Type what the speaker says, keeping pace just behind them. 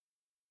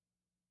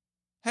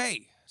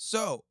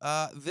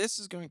This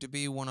is going to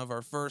be one of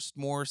our first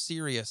more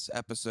serious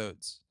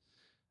episodes.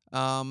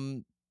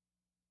 Um,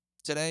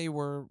 Today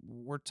we're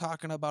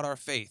talking about our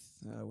faith.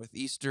 With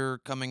Easter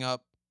coming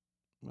up,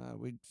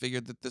 we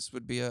figured that this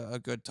would be a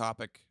good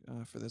topic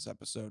for this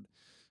episode.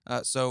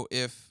 So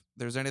if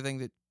there's anything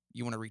that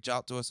you want to reach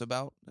out to us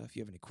about, if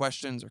you have any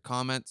questions or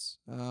comments,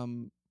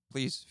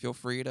 please feel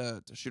free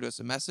to shoot us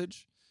a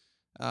message.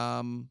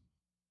 Um,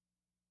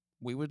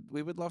 we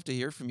would love to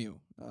hear from you.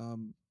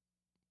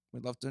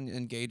 We'd love to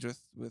engage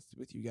with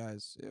you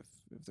guys if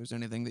there's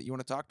anything that you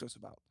want to talk to us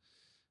about.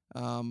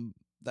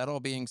 That all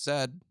being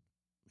said,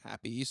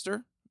 happy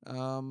Easter.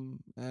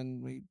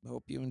 And we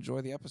hope you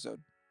enjoy the episode.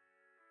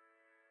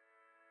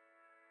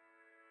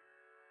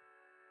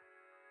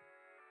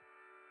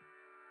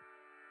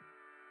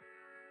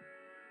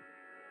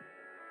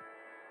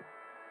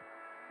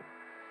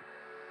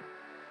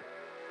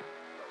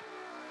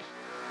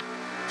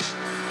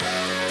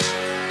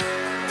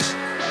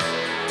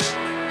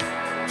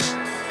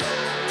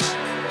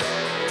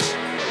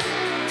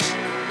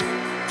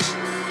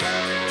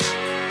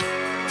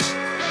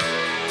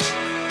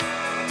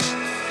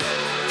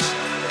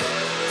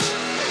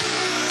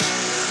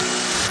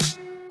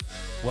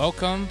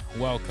 Welcome,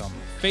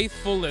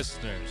 faithful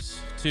listeners,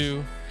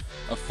 to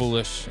A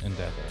Foolish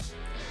Endeavor,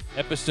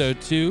 Episode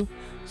 2,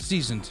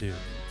 Season 2.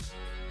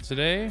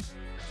 Today,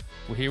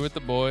 we're here with the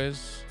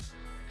boys.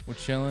 We're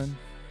chilling.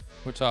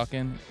 We're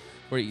talking.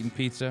 We're eating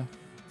pizza.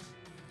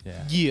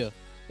 Yeah.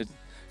 It's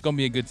gonna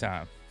be a good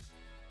time.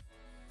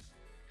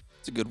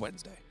 It's a good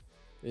Wednesday.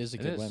 It is a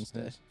It good is, Wednesday.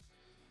 it is.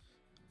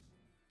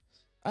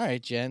 All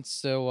right, gents.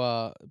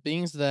 So,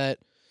 being that,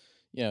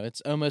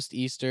 it's almost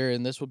Easter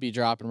and this will be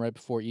dropping right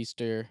before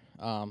Easter,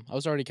 I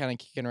was already kind of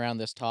kicking around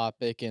this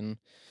topic and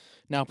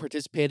now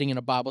participating in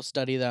a Bible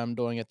study that I'm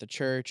doing at the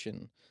church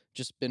and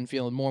just been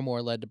feeling more and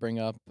more led to bring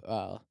up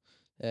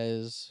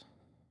as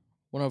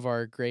one of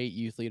our great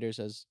youth leaders,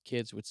 as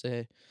kids would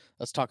say,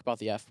 let's talk about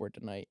the F word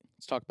tonight.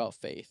 Let's talk about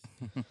faith.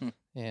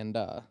 And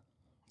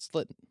let's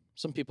let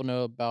some people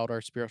know about our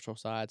spiritual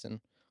sides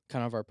and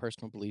kind of our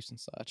personal beliefs and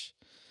such.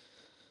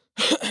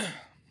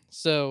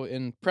 So,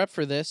 in prep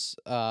for this,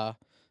 I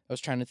was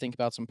trying to think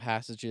about some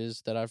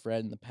passages that I've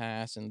read in the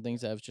past and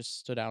things that have just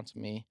stood out to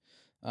me.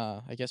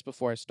 I guess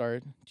before I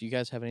start, do you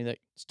guys have any that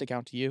stick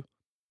out to you?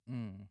 Let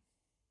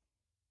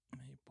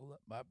me pull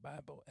up my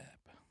Bible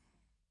app.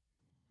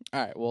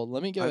 All right, well,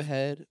 let me go I've-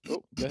 ahead.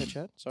 Oh, go ahead,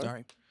 Chad.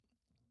 Sorry.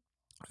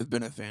 I've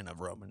been a fan of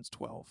Romans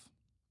 12.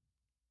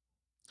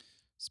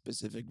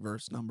 Specific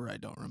verse number I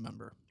don't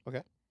remember.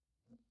 Okay.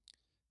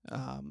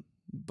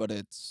 But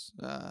it's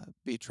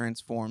be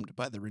transformed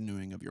by the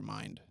renewing of your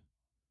mind.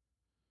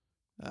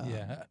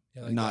 Yeah, I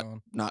like not that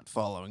one. not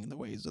following in the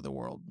ways of the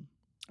world.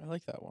 I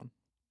like that one.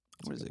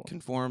 That's a What is good it? one.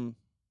 Conform.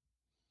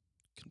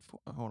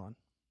 Hold on.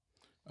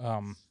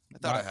 I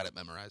thought I had it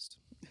memorized.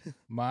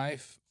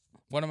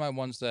 One of my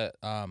ones that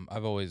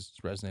I've always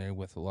resonated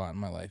with a lot in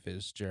my life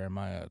is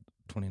Jeremiah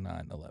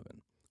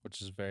 29:11,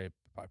 which is very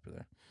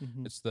popular.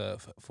 Mhm. It's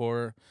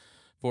for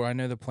I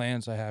know the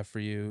plans I have for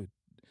you,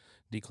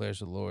 declares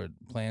the Lord,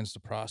 plans to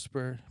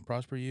prosper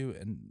you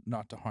and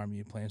not to harm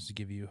you, plans to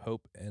give you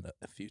hope and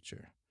a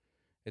future.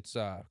 It's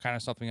kind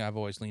of something I've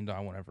always leaned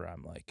on whenever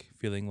I'm like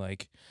feeling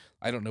like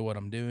I don't know what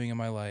I'm doing in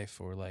my life,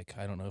 or like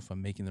I don't know if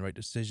I'm making the right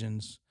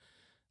decisions.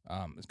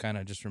 It kind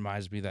of just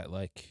reminds me that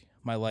like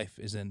my life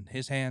is in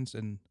His hands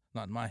and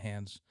not in my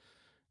hands,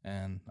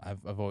 and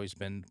I've always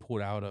been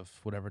pulled out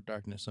of whatever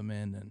darkness I'm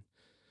in and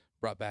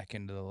brought back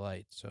into the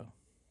light. So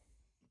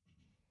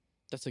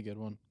That's a good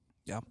one.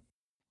 Yeah.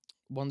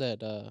 One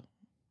that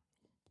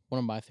one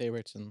of my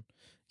favorites, and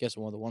I guess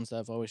one of the ones that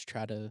I've always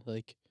tried to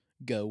like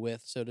go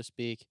with, so to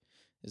speak,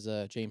 is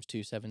James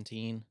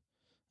 2:17.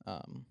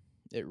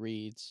 It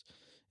reads,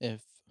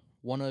 "If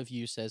one of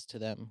you says to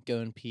them,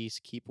 'Go in peace,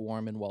 keep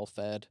warm and well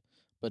fed,'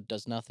 but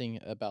does nothing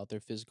about their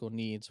physical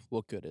needs,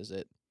 what good is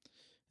it?"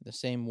 In the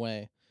same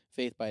way,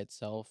 faith by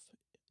itself,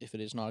 if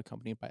it is not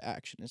accompanied by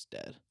action, is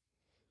dead.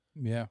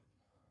 yeah,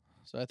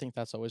 So I think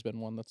that's always been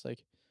one that's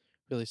like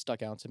really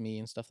stuck out to me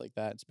and stuff like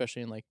that,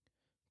 especially in like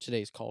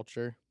today's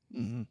culture.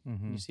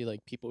 Mm-hmm. You see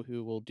like people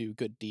who will do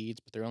good deeds,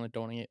 but they're only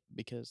doing it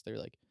because they're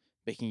like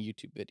making a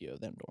YouTube video of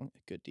them doing a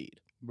good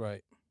deed.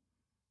 right,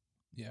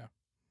 yeah,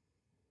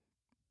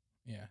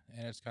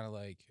 and it's kind of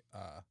like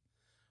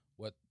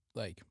what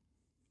like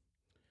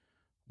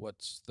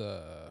what's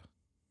the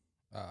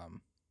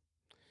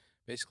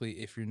basically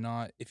if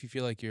you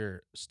feel like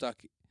you're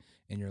stuck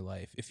in your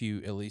life, if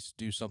you at least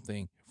do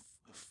something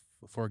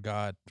for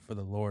God, for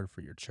the Lord,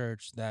 for your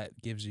church,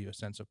 that gives you a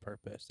sense of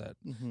purpose. That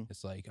Mm-hmm.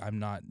 it's like I'm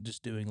not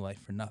just doing life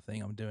for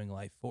nothing, I'm doing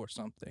life for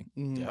something.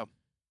 Mm-hmm. Yeah.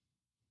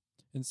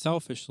 And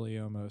selfishly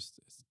almost,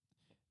 it's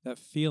that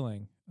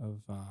feeling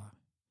of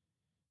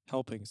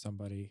helping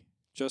somebody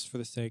just for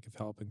the sake of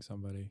helping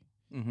somebody,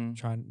 Mm-hmm.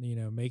 trying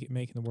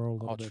making the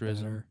world a little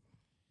Altruism. bit better.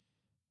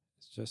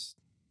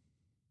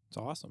 It's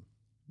awesome.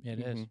 It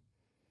is. Mhm.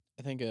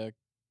 I think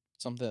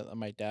something that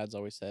my dad's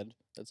always said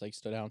that's like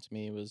stood out to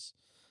me was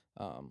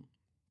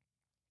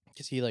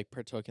because he like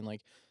partook in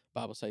like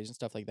Bible studies and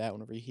stuff like that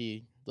whenever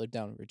he lived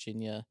down in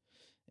Virginia.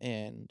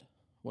 And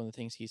one of the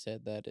things he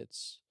said that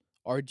it's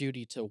our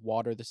duty to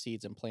water the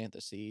seeds and plant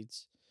the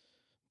seeds,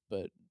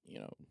 but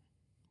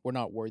we're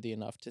not worthy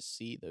enough to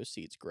see those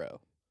seeds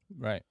grow.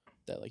 Right.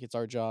 That like it's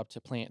our job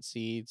to plant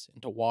seeds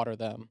and to water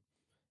them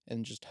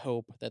and just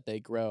hope that they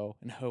grow,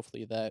 and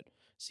hopefully that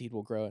seed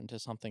will grow into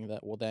something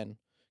that will then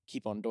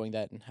keep on doing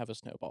that and have a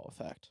snowball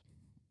effect.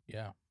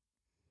 Yeah.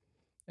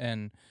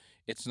 And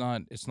it's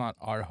not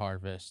our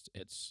harvest,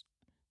 it's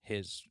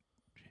his.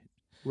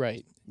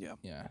 Right. Yeah.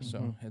 Yeah. So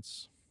Mhm.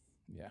 it's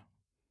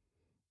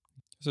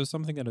So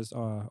something that has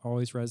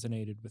always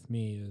resonated with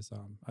me is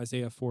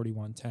Isaiah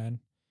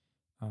 41:10.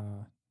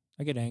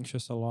 I get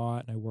anxious a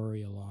lot and I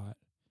worry a lot.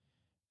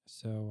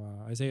 So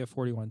Isaiah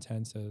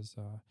 41:10 says,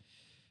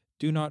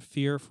 "Do not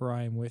fear, for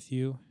I am with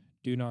you.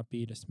 Do not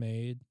be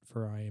dismayed,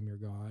 for I am your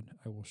God.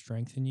 I will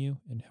strengthen you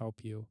and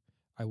help you.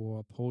 I will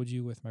uphold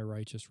you with my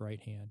righteous right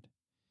hand."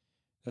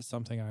 That's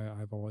something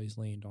I've always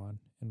leaned on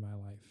in my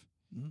life.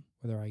 Mhm.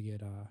 Whether I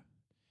get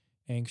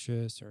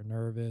anxious or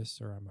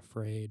nervous or I'm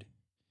afraid,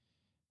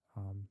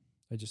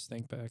 I just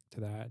think back to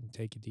that and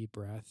take a deep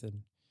breath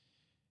and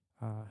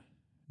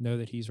know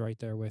that he's right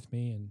there with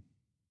me and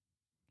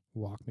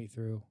walk me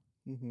through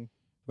Mm-hmm.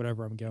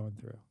 whatever I'm going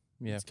through.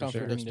 yeah, It's for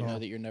sure. comforting to know Personal.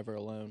 that you're never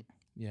alone.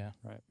 Yeah.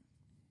 Right.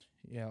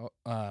 Yeah.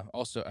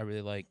 Also, I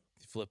really like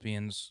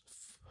Philippians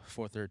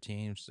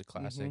 4:13, which is a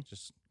classic.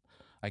 Just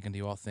I can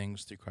do all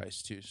things through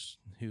Christ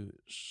who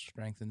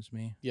strengthens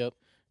me. Yep.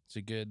 It's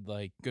a good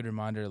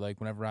reminder. Like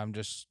whenever I'm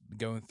just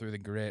going through the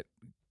grit,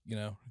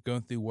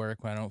 going through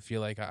work when I don't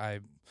feel like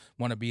I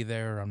want to be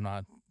there, or I'm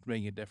not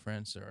making a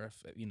difference, or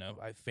if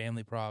I have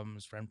family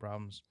problems, friend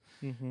problems.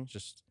 Mm-hmm.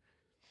 Just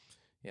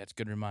it's a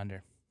good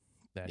reminder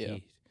that Yeah.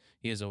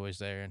 he is always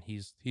there, and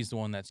he's the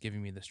one that's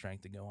giving me the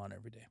strength to go on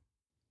every day.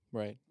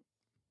 Right.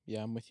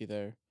 Yeah, I'm with you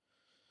there.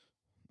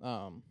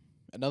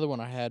 Another one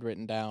I had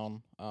written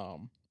down.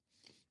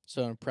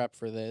 So in prep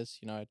for this,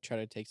 I try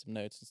to take some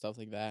notes and stuff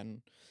like that,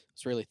 and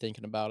was really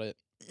thinking about it.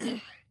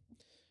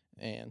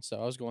 And so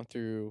I was going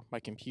through my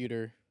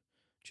computer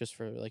just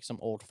for like some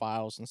old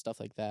files and stuff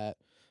like that,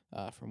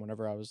 from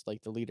whenever I was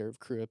like the leader of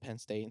crew at Penn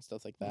State and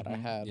stuff like that. I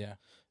Mhm. had Yeah.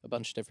 a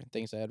bunch of different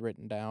things I had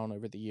written down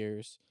over the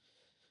years.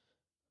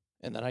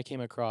 And then I came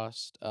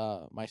across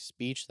my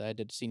speech that I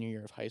did senior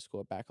year of high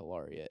school at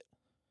baccalaureate.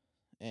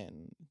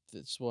 And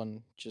this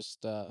one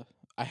just, I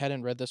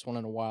hadn't read this one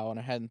in a while and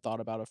I hadn't thought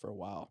about it for a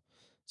while.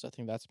 So I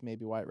think that's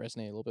maybe why it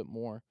resonated a little bit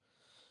more.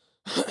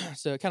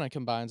 So it kind of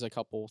combines a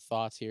couple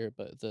thoughts here,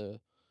 but the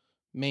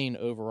main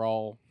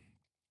overall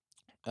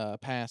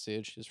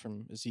passage is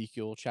from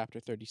Ezekiel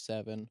chapter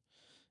 37.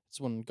 It's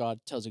when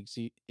God tells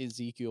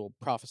Ezekiel,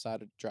 prophesy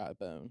to dry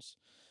bones.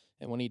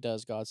 And when he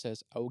does, God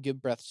says, I will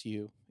give breath to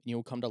you, and you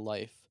will come to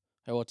life.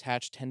 I will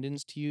attach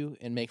tendons to you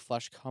and make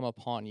flesh come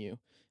upon you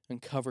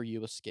and cover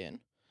you with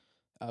skin.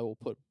 I will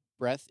put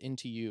breath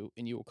into you,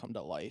 and you will come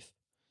to life.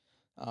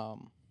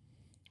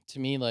 To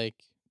me,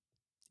 like,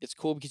 it's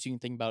cool because you can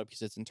think about it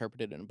because it's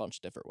interpreted in a bunch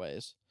of different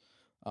ways.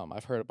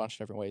 I've heard a bunch of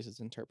different ways it's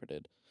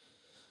interpreted.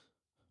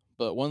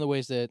 But one of the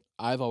ways that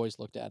I've always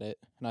looked at it,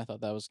 and I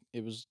thought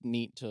it was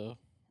neat to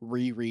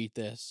reread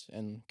this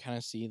and kind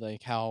of see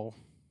like how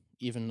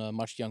even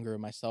much younger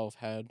myself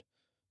had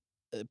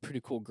a pretty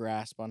cool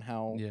grasp on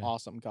how Yeah.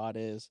 awesome God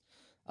is.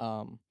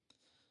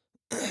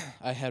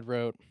 I had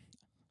wrote,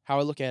 how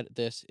I look at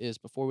this is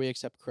before we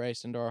accept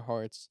Christ into our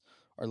hearts,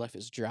 our life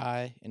is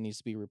dry and needs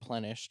to be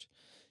replenished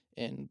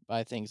and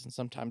by things, and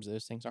sometimes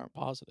those things aren't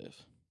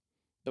positive.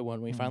 But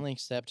when we Mhm. finally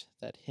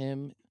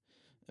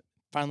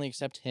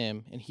accept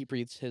him and he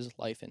breathes his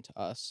life into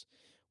us,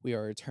 we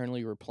are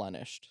eternally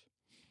replenished.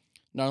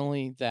 Not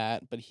only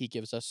that, but he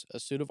gives us a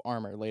suit of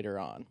armor later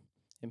on.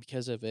 And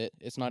because of it,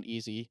 it's not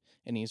easy,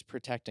 and he's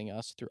protecting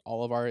us through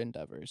all of our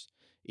endeavors,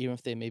 even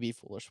if they may be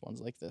foolish ones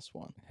like this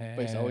one. But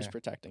he's always Hey.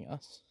 protecting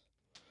us.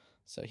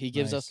 So he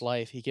gives us Nice.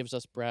 life, he gives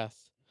us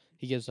breath,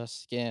 he gives us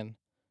skin.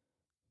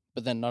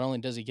 But then not only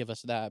does he give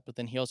us that, but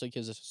then he also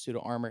gives us a suit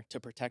of armor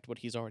to protect what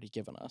he's already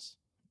given us.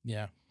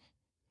 Yeah.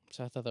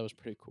 So I thought that was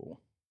pretty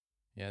cool.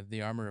 Yeah,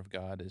 the armor of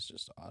God is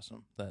just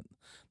awesome.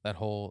 That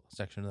whole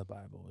section of the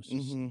Bible is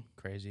just Mm-hmm.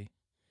 crazy.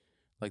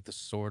 Like the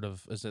sword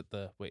of is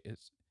the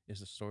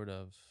sword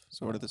of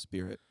Sword of the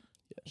Spirit,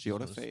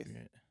 shield of sword faith,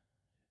 Spirit.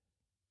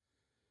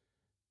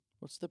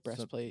 What's the So,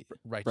 breastplate?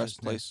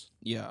 righteousness,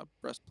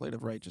 breastplate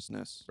of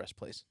righteousness,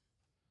 breastplate.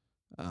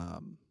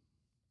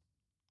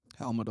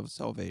 helmet of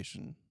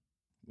salvation,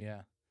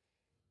 Yeah.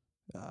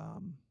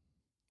 Oh,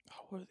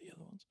 what are the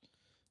other ones?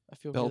 I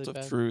feel belt really of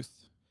bad.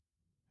 truth,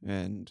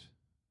 and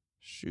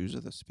shoes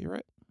of the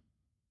Spirit,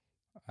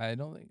 I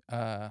don't think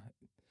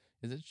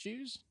is it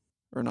shoes?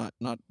 or not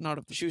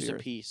of the Shoes of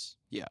Spirit. peace.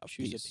 Yeah, of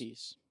Shoes peace. of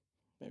peace.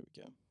 There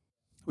we go.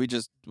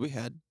 We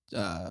had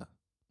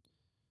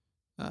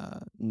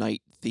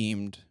night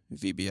themed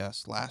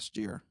VBS last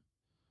year,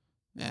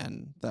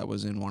 and that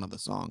was in one of the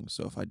songs.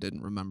 So if I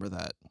didn't remember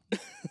that,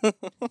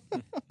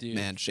 Dude,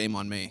 man, shame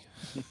on me.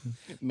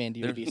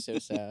 Mandy would be so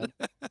sad.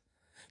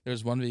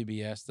 There's one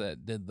VBS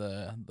that did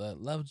the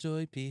love,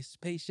 joy, peace,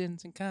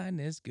 patience, and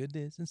kindness,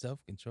 goodness, and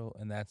self control,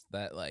 and that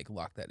like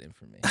locked that in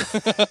for me.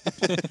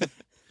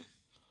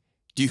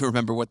 Do you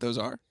remember what those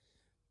are?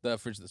 The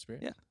Fruits of the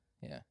Spirit. Yeah.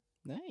 Yeah.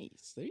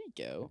 Nice. There you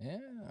go.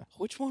 Yeah.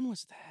 Which one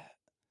was that?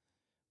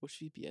 Which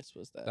VBS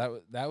was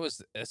that?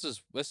 This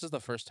is the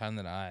first time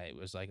that I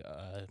was like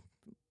a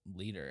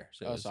leader.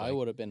 So, it Oh, was so like, I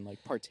would have been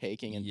like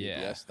partaking in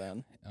Yeah. VBS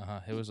then.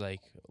 It was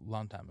like a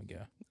long time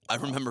ago. I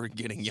remember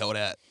getting yelled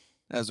at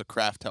as a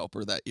craft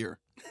helper that year.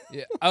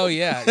 Yeah. Oh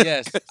yeah.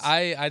 Yes.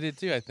 I did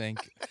too. I think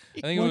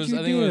it What'd was. you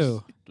I think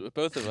do? it was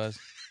both of us.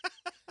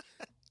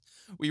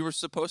 We were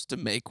supposed to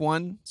make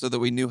one so that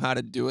we knew how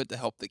to do it to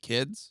help the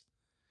kids.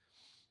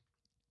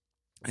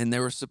 And they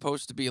were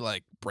supposed to be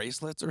like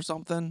bracelets or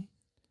something.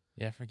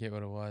 Yeah, I forget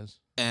what it was.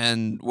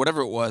 And whatever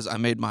it was, I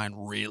made mine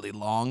really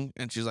long.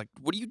 And she's like,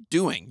 "What are you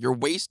doing? You're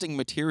wasting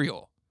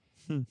material."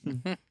 Gave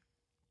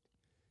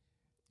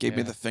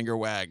me Yeah. the finger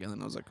wag. And then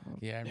I was like, "Oh,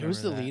 Yeah. I remember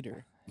Who's the that.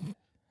 leader?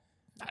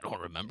 I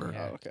don't remember.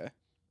 Yeah. Oh, okay.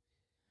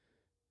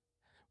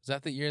 Was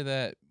that the year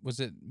that was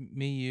it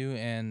me, you,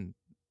 and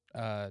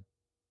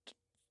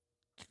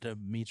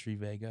Dimitri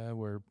Vega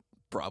were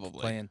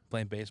Probably.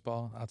 playing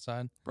baseball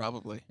outside?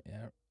 Probably.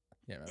 Yeah.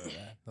 Yeah, I remember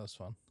that. That was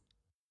fun.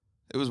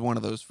 It was one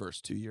of those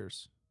first 2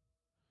 years.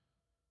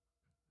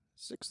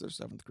 6th or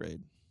 7th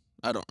grade.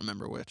 I don't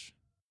remember which.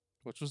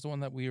 Which was the one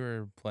that we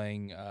were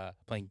playing? Or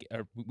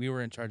we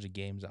were in charge of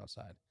games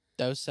outside.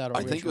 That was Saddle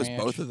I Ridge think it was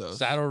Ranch. both of those.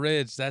 Saddle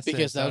Ridge. That's it,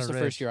 Because that was the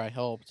Saddle first Ridge. year I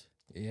helped,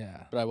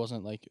 Yeah, but I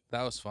wasn't like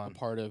that was a fun.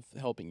 part of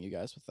helping you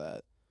guys with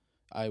that.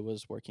 I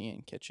was working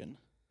in kitchen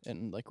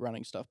and like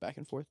running stuff back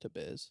and forth to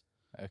Biz.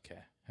 Okay.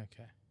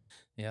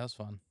 Yeah, that was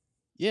fun.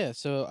 Yeah,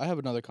 so I have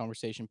another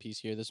conversation piece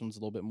here. This one's a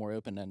little bit more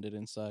open ended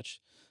and such.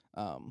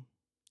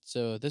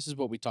 So this is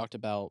what we talked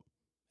about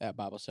at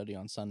Bible study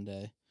on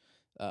Sunday.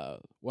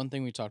 One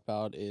thing we talked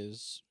about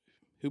is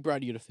who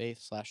brought you to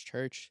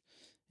faith/church,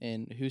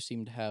 and who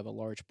seemed to have a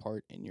large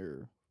part in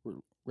your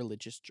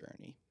religious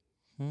journey.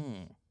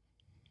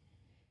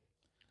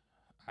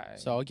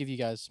 So I'll give you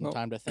guys some Well-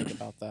 time to think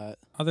about that.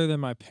 Other than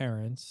my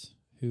parents,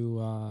 who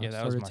Yeah,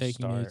 that was started my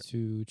taking me start.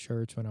 to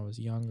church when I was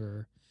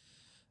younger,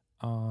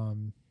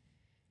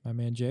 my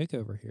man Jake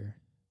over here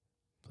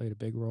played a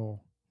big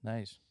role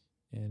Nice.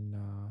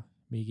 in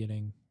me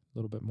getting a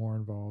little bit more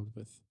involved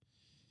with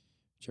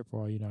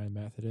Chippewa United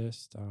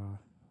Methodist.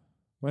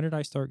 When did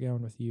I start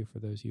going with you for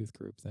those youth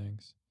group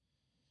things?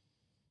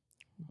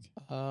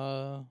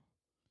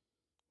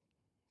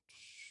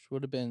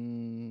 Would have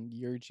been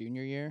your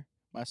junior year,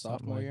 my Something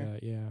sophomore like year.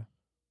 that, yeah.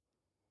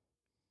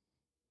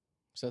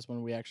 So that's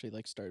when we actually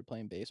like started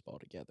playing baseball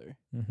together.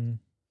 Mm-hmm.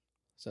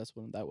 So that's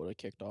when that would have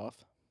kicked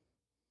off.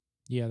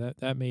 Yeah,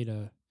 that made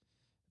a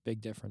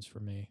big difference for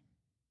me.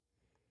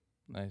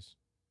 Nice.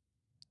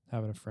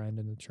 Having a friend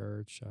in the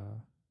church.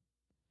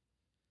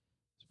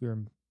 We were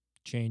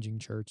changing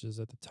churches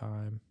at the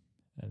time,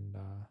 and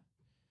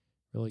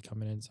really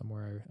coming in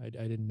somewhere I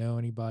didn't know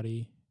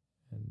anybody,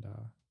 and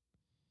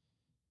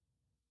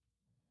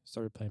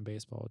started playing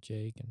baseball with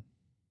Jake, and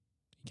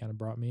he kind of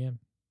brought me in.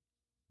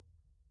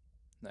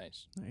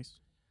 Nice. Nice.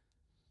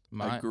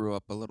 I grew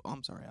up a little.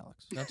 I'm sorry,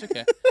 Alex. That's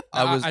okay.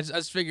 I was I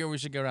just figured we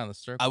should go around the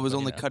circle. I was but,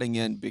 only you know. cutting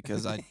in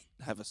because I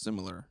have a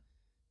similar.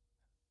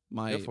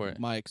 Go for it.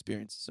 My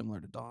experience is similar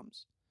to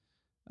Dom's,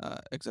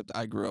 except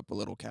I grew up a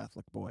little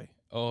Catholic boy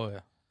Oh yeah.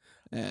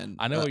 and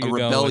I know a where you're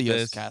going with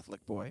rebellious this.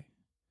 Catholic boy,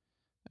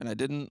 and I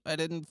didn't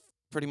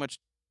pretty much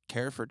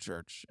care for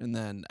church. And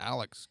then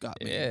Alex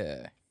got me.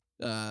 Yeah.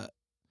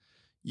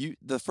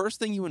 The first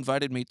thing you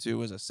invited me to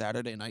was a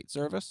Saturday night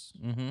service,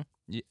 Mm-hmm.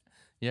 Yeah.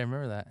 Yeah, I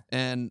remember that.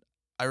 and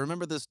I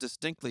remember this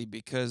distinctly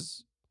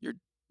because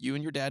you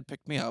and your dad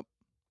picked me up.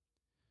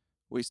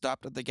 We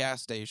stopped at the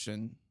gas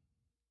station,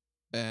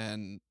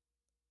 and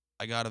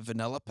I got a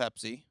vanilla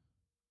Pepsi.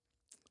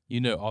 You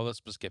know all the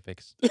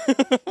specifics.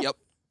 Yep.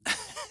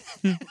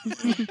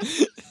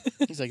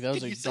 He's like, that was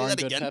Can a you say darn that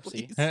good again,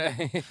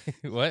 Pepsi.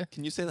 please? What?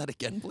 Can you say that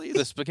again, please?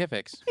 The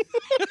specifics.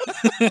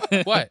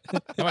 What?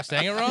 Am I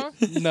saying it wrong?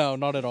 No,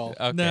 not at all.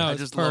 Okay. No. I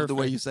it's just love the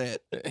way perfect. you say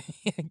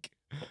it.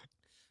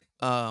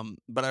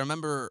 But I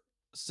remember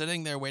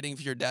sitting there waiting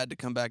for your dad to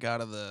come back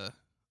out of the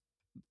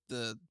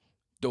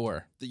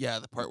Door.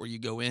 the part where you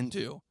go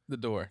into. The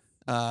door.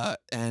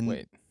 And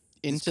Wait.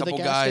 Into the couple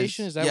gas guys-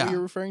 station? Is that yeah. what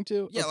you're referring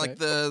to? yeah, Okay. like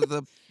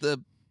the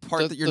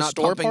part The- that you're the not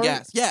store pumping part?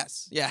 gas.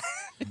 Yes. Yeah.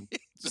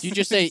 You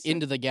just say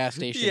into the gas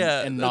station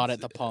Yeah, and not that's-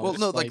 at the pump. Well,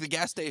 no, like the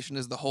gas station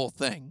is the whole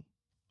thing.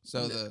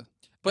 So N- the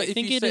But I if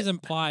think you it say, is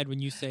implied when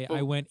you say I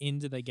But went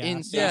into the gas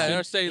inside- Yeah, station. I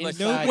was saying like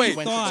Inside, Nobody you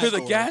went thought- to to the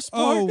store. gas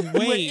part. Oh, You went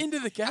wait. into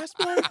the gas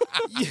part.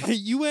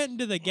 You went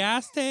into the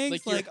gas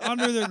tanks, Like like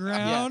under the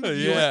ground. Yeah, Yeah.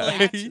 you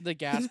went Yeah. at the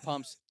gas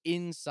pumps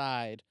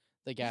inside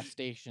the gas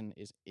station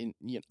is in.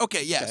 You know,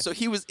 Okay, yeah. Okay. So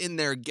he was in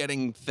there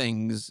getting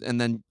things, and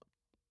then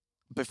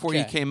before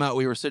you Okay. came out,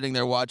 we were sitting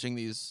there watching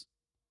these.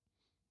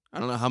 I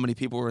don't know how many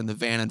people were in the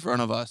van in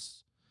front of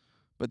us,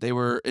 but they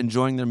were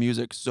enjoying their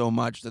music so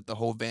much that the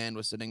whole van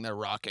was sitting there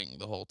rocking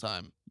the whole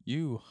time.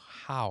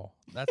 How?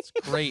 That's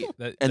great.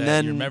 That And that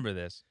then- you remember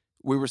this.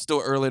 we were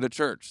still early to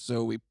church,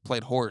 so we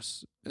played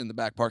horse in the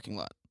back parking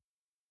lot.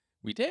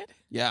 We did?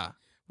 Yeah.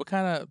 What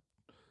kind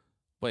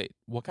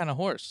of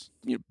horse?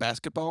 You know,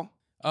 basketball,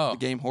 Oh, the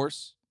game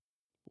horse,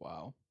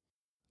 Wow.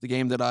 the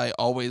game that I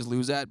always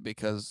lose at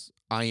because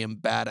I am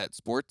bad at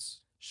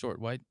sports. short,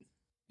 white.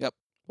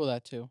 Well,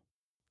 that too.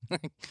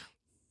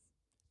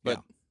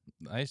 But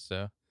nice,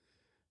 though.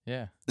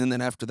 Yeah. And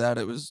then after that,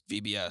 it was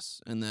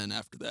VBS. And then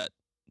after that,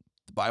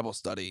 the Bible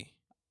study.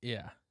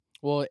 Yeah.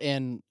 Well,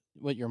 and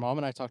what your mom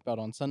and I talked about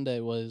on Sunday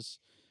was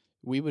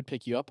we would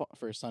pick you up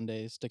for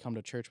Sundays to come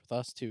to church with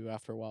us too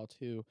after a while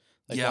too.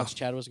 Like Yeah. once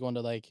Chad was going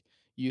to like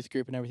youth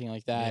group and everything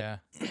like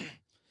that. Yeah.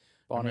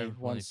 Bonnie, remember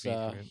Bonnie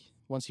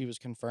once he was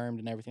confirmed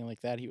and everything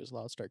like that, he was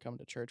allowed to start coming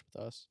to church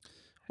with us.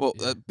 Well,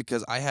 Yeah.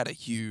 because I had a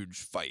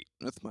huge fight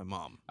with my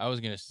mom. I was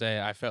going to say,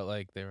 I felt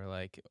like they were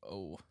like,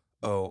 oh.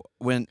 Oh,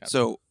 Got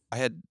so I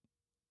had,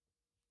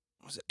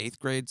 was it 8th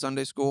grade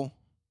Sunday school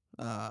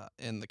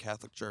in the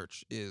Catholic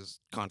Church is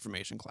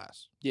confirmation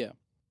class. Yeah.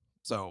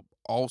 So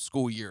all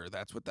school year,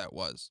 that's what that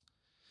was.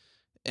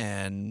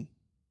 And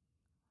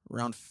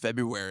around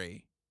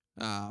February,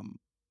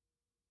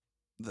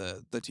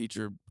 the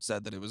teacher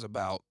said that it was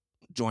about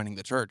joining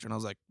the church. And I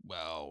was like,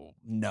 well,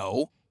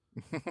 no,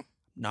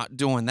 not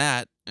doing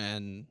that.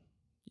 And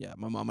yeah,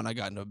 my mom and I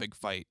got into a big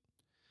fight.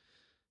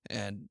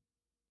 And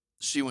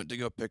she went to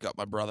go pick up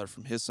my brother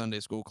from his Sunday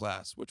school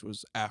class, which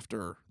was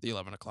after the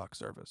 11 o'clock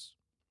service.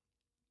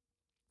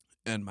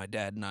 And my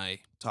dad and I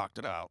talked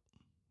it out.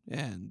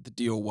 And the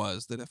deal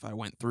was that if I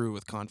went through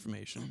with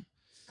confirmation,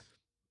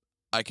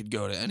 I could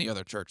go to any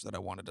other church that I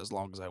wanted as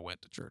long as I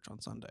went to church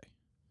on Sunday.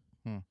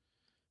 Hmm.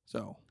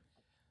 So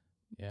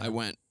Yeah. I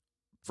went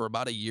for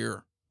about a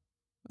year,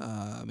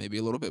 maybe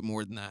a little bit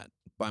more than that,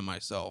 by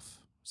myself.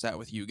 Sat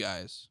with you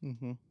guys.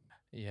 Mm-hmm.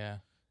 Yeah.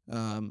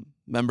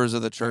 Members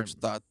of the church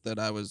thought that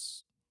I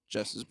was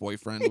Jess's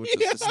boyfriend, which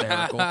is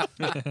hysterical.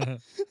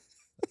 That's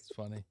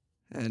funny.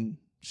 And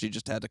she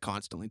just had to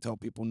constantly tell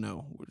people,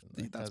 no,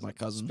 My that's my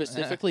cousin. cousin.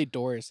 Specifically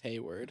Doris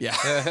Hayward. Yeah.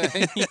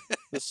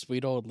 The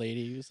sweet old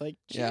lady who's like,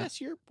 Yeah.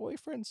 Jess, your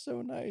boyfriend's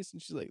so nice.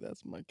 And she's like,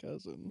 that's my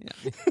cousin.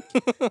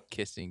 Yeah.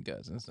 Kissing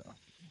cousins.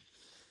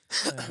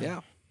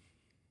 Yeah.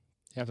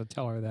 You have to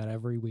tell her that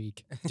every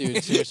week.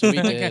 Dude, seriously,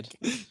 we did.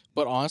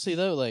 But honestly,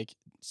 though, like,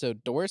 so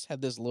Doris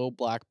had this little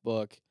black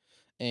book,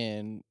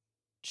 and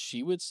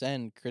she would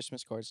send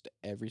Christmas cards to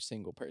every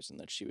single person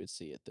that she would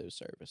see at those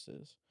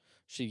services.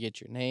 She'd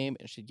get your name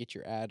and she'd get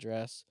your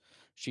address.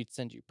 She'd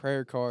send you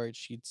prayer cards.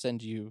 She'd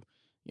send you,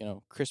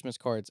 Christmas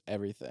cards,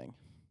 everything.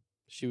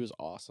 She was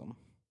awesome.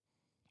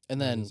 And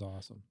That then is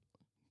awesome.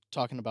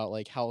 talking about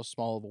like how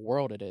small of a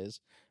world it is,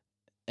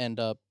 end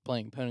up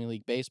playing Pony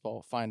League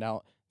baseball, find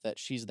out that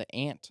she's the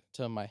aunt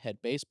to my head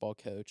baseball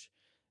coach.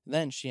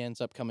 Then she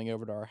ends up coming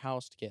over to our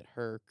house to get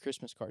her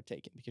Christmas card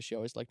taken because she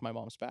always liked my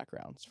mom's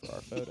backgrounds for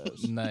our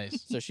photos.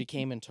 Nice. So she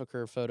came and took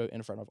her photo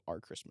in front of our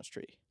Christmas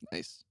tree.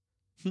 Nice.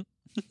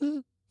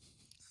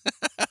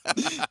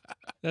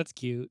 That's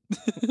cute.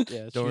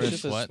 Yeah, she Doris was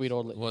just a what? sweet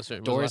old lady. What's her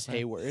Doris last name?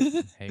 Hayward.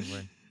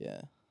 Hayward.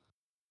 Yeah.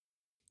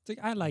 It's like,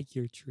 I like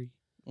your tree.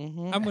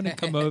 Mm-hmm. I'm gonna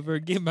come over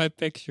and get my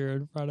picture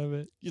in front of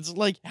it. It's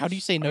like, how do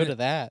you say no mean, to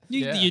that?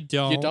 Yeah. You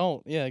don't. You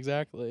don't. Yeah,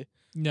 exactly.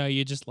 No,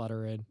 you just let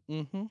her in.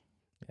 Mm-hmm. Yeah,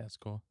 that's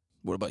cool.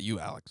 What about you,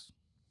 Alex?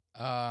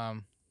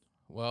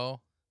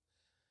 Well,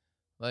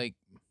 like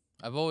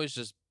I've always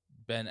just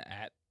been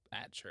at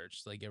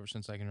church, like ever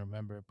since I can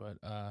remember.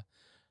 But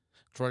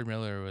Troy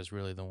Miller was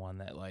really the one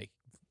that like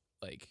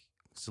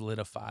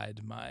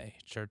solidified my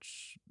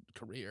church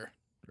career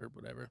or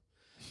whatever.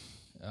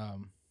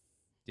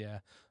 Yeah,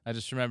 I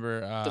just remember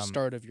The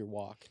start of your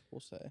walk,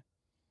 we'll say.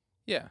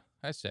 Yeah,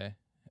 I say.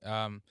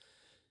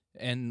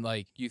 And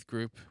like youth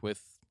group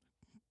with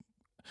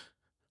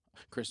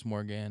Chris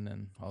Morgan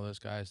and all those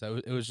guys.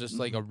 It was just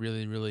like a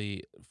really,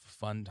 really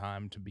fun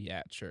time to be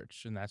at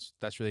church, and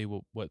that's really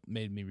what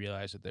made me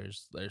realize that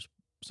there's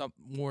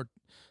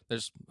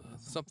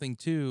something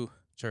to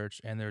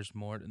church, and there's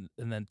more.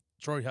 And then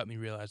Troy helped me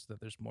realize that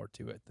there's more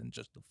to it than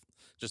just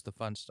the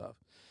fun stuff.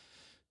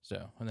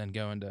 So, and then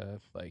going to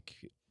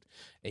like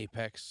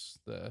Apex,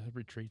 the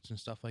retreats and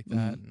stuff like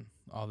that, and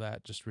all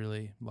that just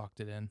really locked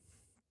it in,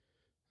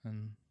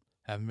 and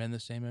haven't been the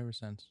same ever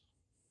since.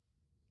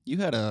 You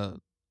had a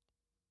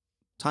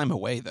time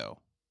away, though.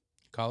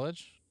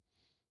 College?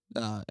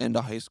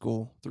 Into high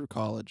school through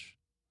college.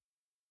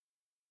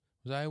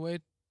 Was I away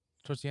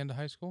towards the end of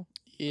high school?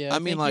 Yeah, I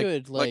mean, think like, you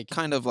had, like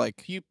kind of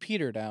like you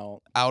petered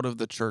out. out of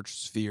the church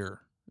sphere.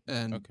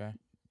 And Okay.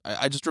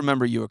 I just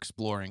remember you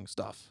exploring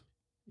stuff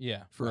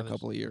Yeah. for a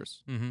couple of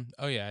years. Mm-hmm.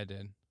 Oh yeah, I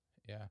did.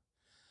 Yeah.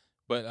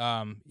 But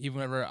even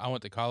whenever I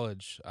went to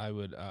college, I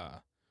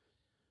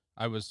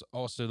was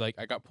also like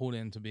I got pulled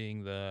into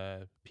being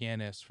the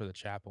pianist for the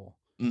chapel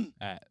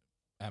at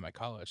my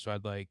college. So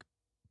I'd like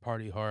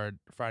party hard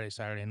Friday,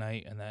 Saturday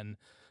night, and then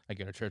I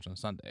go to church on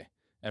Sunday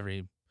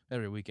every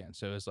weekend.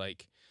 So it was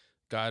like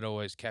God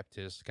always kept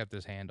his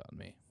hand on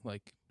me,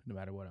 like no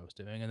matter what I was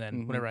doing. And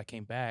then whenever I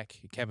came back,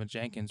 Kevin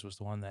Jenkins was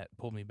the one that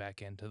pulled me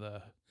back into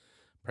the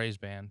praise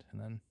band, and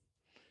then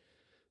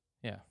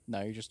Yeah.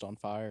 Now you're just on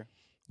fire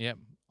Yep.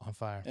 On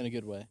fire. in a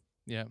good way.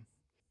 Yep.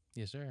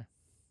 Yes, sir.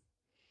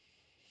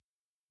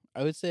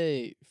 I would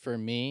say for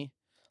me,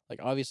 like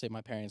obviously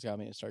my parents got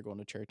me to start going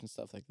to church and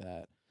stuff like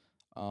that.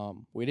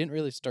 We didn't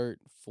really start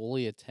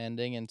fully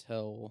attending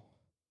until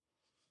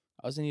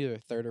I was in either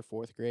third or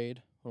fourth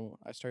grade when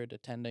I started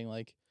attending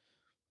like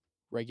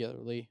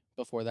regularly.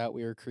 Before that,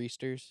 we were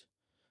Creasters.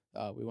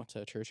 We went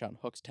to a church out in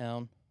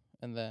Hookstown,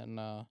 and then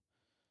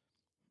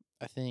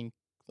I think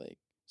like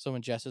some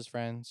of Jess's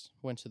friends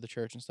went to the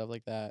church and stuff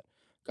like that.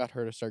 Got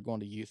her to start going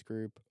to youth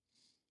group,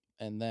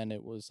 and then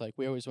it was like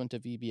we always went to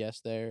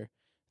VBS there.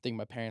 I think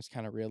my parents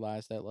kind of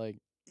realized that like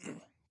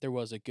there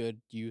was a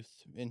good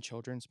youth and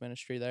children's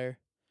ministry there,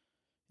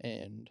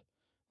 and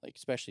like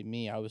especially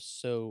me, I was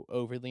so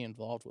overly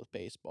involved with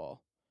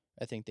baseball.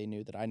 I think they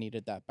knew that I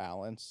needed that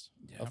balance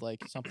Yeah. of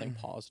like something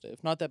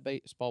positive. Not that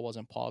baseball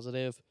wasn't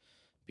positive,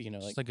 but you know,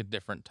 Just like like a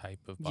different type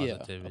of yeah,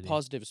 positivity. a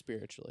positive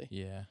spiritually.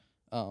 Yeah.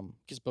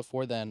 Because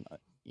before then,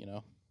 you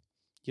know,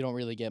 you don't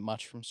really get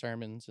much from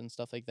sermons and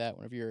stuff like that.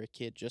 Whenever you're a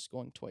kid, just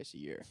going twice a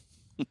year,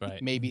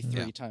 Right. maybe Mhm.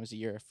 3 times a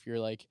year. If you're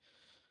like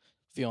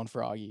feeling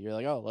froggy, you're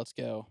like, oh, let's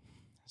go.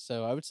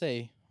 So I would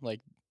say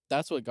like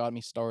that's what got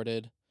me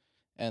started,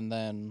 and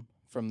then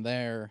from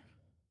there,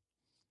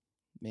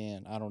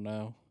 man, I don't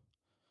know.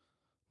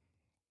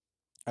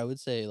 I would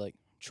say like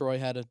Troy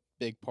had a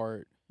big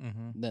part.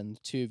 Mm-hmm. Then the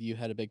two of you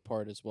had a big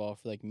part as well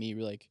for like me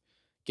like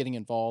getting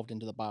involved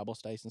into the Bible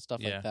studies and stuff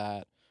Yeah. like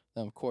that.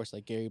 Then of course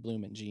like Gary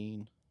Bloom and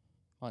Gene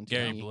Montini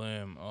Gary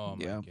Bloom. Oh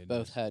my Yeah. goodness.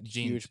 both had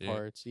Gene, huge too.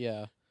 parts.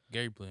 Yeah.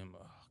 Gary Bloom.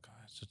 Oh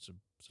god, such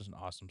an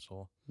awesome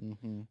soul.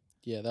 Mm-hmm.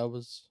 Yeah, that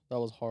was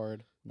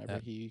hard. Whenever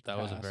he That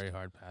was a passed. very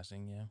hard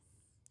passing. Yeah.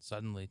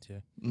 Suddenly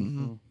too.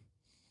 Mm-hmm. Mhm.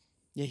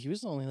 Yeah, he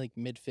was only like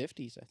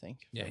mid-50s, I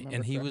think. if I Yeah, remember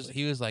and he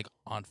correctly. was like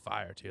on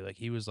fire too. Like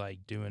he was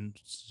like doing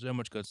so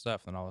much good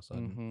stuff, and all of a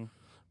sudden Mhm.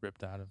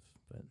 ripped out of.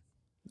 But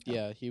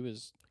Yeah, he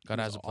was. God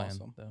he has was a plan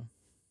awesome. though.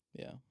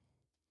 Yeah.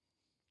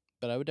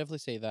 But I would definitely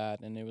say that,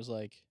 and it was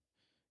like,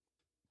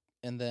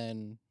 and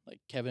then like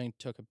Kevin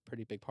took a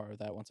pretty big part of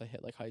that once I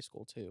hit like high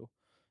school too.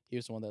 He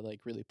was the one that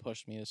like really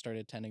pushed me to start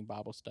attending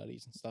Bible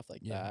studies and stuff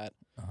like Yeah. that.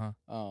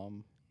 Uh-huh.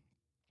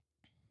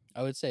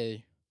 I would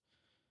say,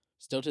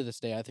 still to this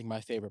day, I think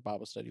my favorite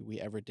Bible study we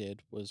ever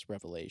did was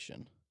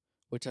Revelation.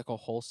 We took a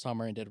whole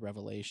summer and did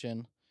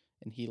Revelation,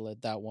 and he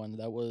led that one.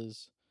 That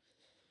was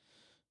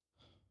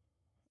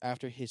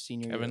after his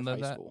senior year Kevin of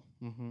led high that? school.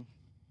 Mm-hmm.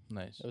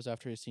 Nice. That was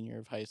after his senior year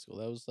of high school.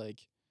 That was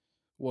like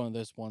one of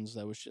those ones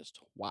that was just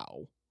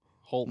wow,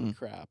 holy Mm.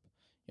 crap.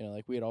 You know,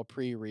 like we had all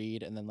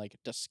pre-read and then like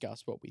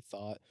discuss what we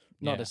thought.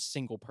 Not Yeah. a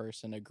single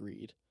person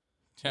agreed.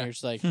 Yeah. And you're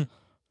just like, Hmm.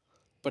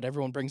 but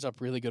everyone brings up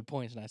really good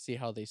points, and I see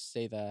how they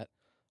say that.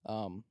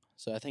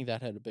 So I think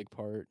that had a big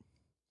part.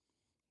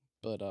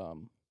 But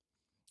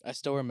I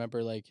still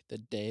remember like the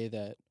day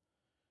that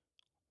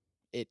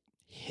it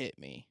hit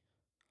me.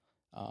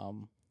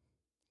 Um,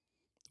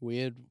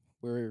 we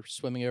were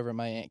swimming over at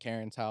my Aunt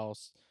Karen's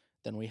house.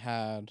 Then we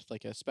had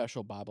like a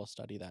special Bible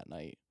study that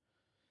night,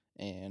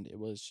 and it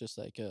was just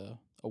like a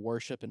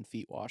worship and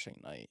feet washing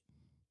night.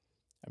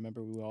 I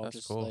remember we all That's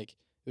just cool. like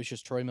it was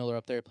just Troy Miller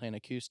up there playing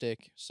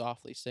acoustic,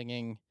 softly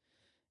singing,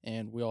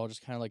 and we all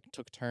just kind of like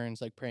took turns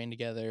like praying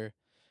together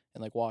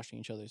and like washing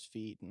each other's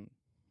feet, and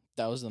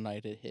that was the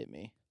night it hit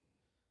me.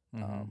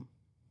 Mhm.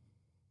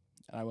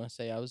 And I want to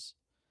say I was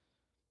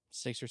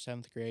 6th or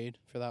 7th grade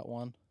for that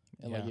one,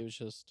 and like Yeah. it was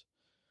just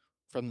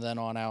from then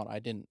on out, I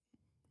didn't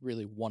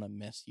really want to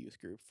miss youth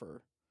group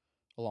for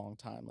a long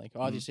time. Like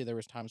obviously there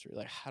was times where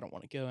you're like, I don't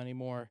want to go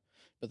anymore,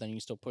 but then you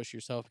still push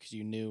yourself because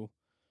you knew,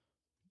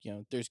 you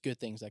know, there's good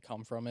things that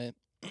come from it.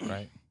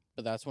 Right.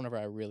 But that's whenever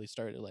I really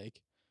started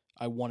like,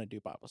 I want to do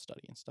Bible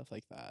study and stuff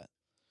like that.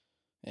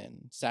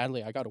 And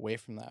sadly, I got away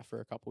from that for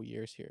a couple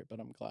years here, but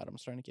I'm glad I'm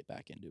starting to get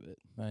back into it.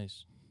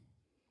 Nice.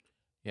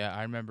 Yeah,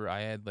 I remember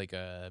I had like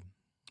a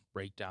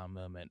breakdown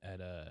moment at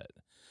a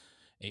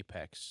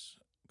Apex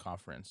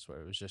conference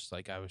where it was just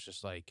like I was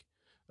just like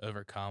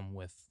overcome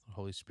with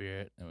Holy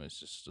Spirit and was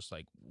just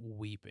like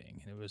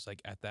weeping. And it was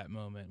like at that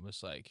moment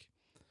was like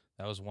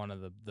that was one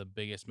of the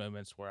biggest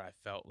moments where I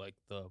felt like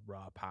the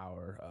raw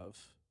power of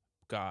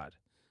God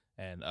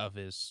and of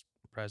his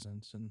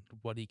presence and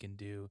what he can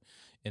do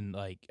in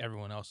like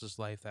everyone else's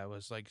life that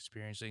was like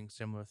experiencing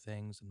similar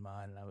things in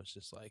mine, and I was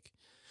just like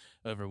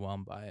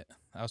overwhelmed by it.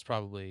 I was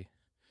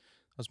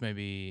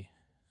maybe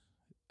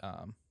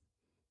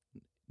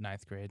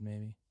ninth grade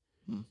maybe.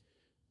 Hmm.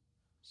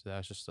 So that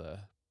was just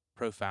a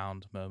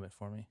profound moment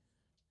for me.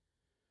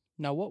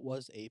 Now, what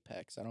was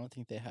Apex? I don't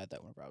think they had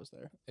that whenever I was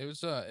there. It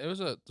was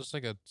a just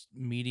like a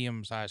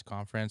medium sized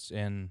conference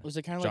in Was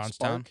it kind of like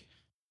Johnstown. Spark?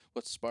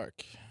 What's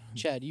Spark?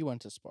 Chad, you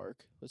went to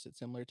Spark. Was it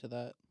similar to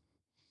that?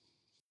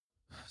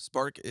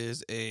 Spark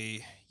is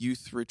a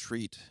youth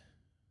retreat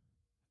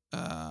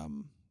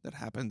that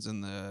happens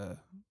in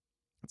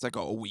it's like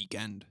a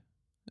weekend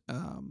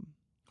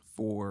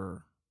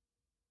for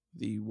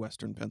the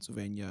Western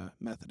Pennsylvania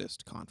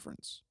Methodist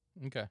Conference.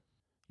 Okay.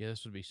 Yeah,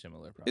 this would be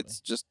similar probably. It's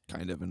just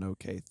kind of an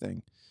okay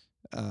thing.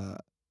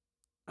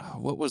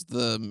 what was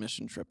the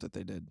mission trip that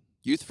they did?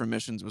 Youth for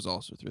Missions was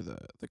also through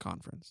the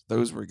conference.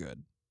 Those were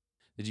good.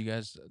 Did you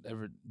guys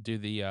ever do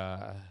the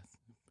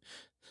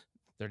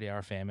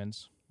 30-hour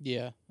famines?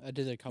 Yeah, I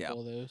did a couple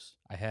of those.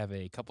 I have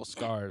a couple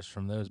scars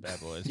from those bad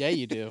boys. Yeah,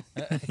 you do.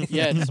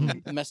 You had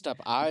some messed up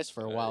eyes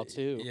for a while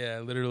too. Yeah,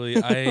 literally,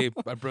 I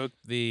broke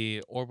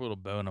the orbital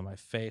bone on my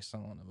face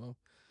on one of them,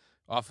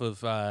 off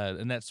of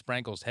Annette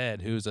Sprankle's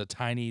head, who's a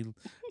tiny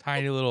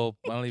little,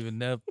 I don't even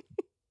know,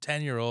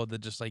 10-year-old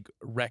that just like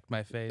wrecked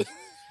my face.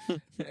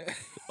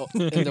 Oh,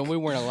 and then we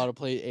weren't allowed to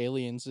play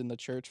Aliens in the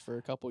church for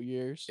a couple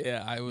years.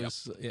 Yeah, I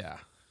was. Yeah,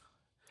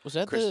 Was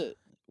that Chris-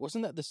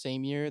 Wasn't that the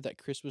same year that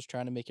Chris was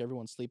trying to make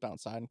everyone sleep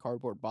outside in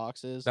cardboard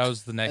boxes? that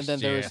was the next. and then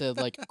year. there was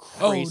a like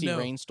Oh, crazy no.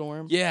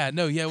 rainstorm. Yeah,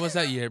 no, yeah, it was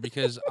that year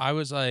because I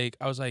was like,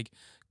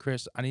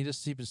 Chris, I need to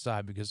sleep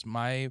inside because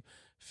my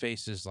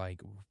face is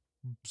like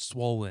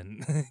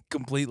swollen,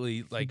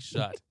 completely like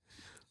shut.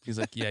 He's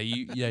like, yeah,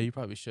 you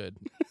probably should.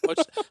 Which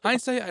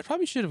hindsight, I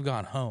probably should have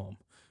gone home.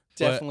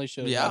 Definitely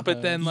should. yeah,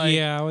 But then like,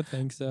 yeah, I would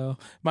think so.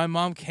 my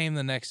mom came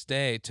the next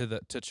day to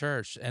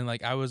church, and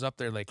like I was up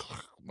there like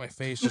my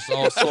face just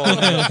all swollen.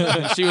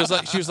 And she was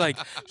like,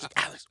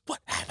 Alex, what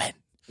happened?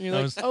 you're I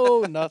like, was-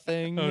 oh,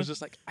 nothing. I was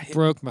just like, I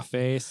Broke my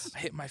face.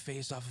 hit my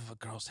face off of a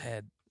girl's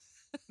head.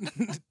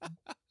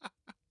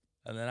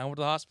 And then I went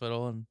to the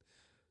hospital, and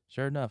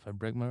sure enough, I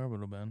broke my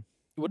orbital bone.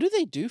 What do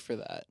they do for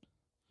that?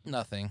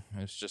 Nothing.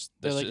 It's just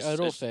They're like, just,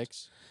 it'll it's-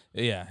 fix.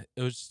 Yeah,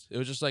 it was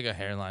just like a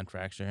hairline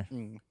fracture.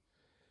 Mm.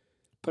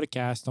 Put a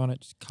cast on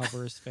it, just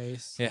cover his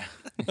face. Yeah,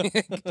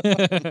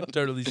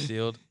 totally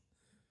sealed.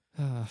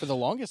 For the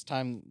longest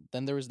time,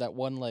 then there was that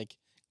one like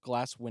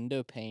glass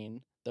window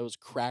pane that was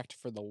cracked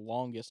for the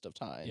longest of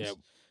times. Yeah.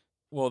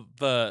 Well,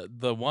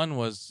 the one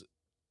was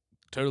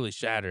totally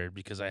shattered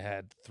because I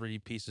had 3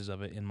 pieces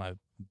of it in my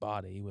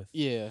body. With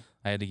Yeah.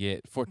 I had to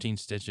get 14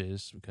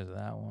 stitches because of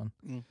that one.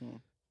 Mm-hmm.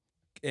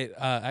 It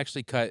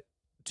actually cut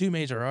 2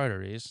 major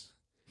arteries,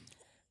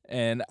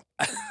 and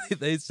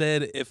they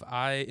said if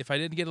I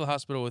didn't get to the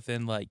hospital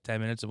within like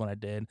 10 minutes of when I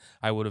did,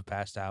 I would have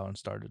passed out and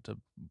started to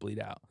bleed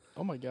out.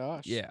 Oh my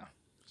gosh. Yeah.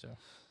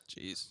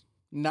 Jeez.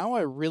 Now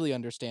I really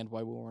understand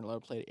why we weren't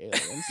allowed to play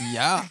Aliens.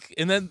 Yeah.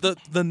 And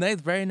then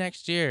very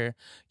next year,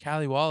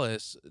 Callie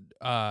Wallace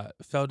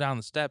fell down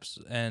the steps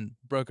and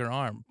broke her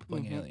arm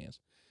playing Mhm. Aliens.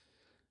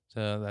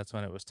 So that's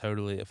when it was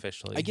totally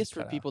officially. I guess for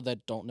cut out. people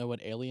that don't know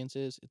what Aliens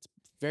is, it's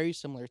very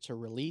similar to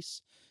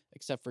Release,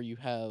 except for you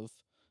have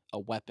a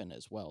weapon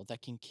as well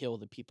that can kill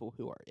the people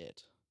who are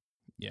it.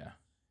 Yeah.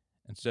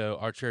 And so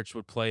our church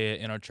would play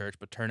it in our church,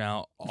 but turn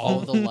out All all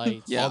the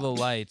lights. Yeah. all the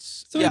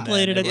lights. So we and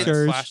played then it at would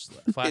church.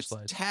 It's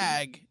Flashlights.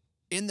 tag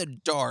in the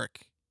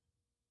dark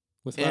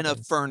With in a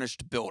weapons.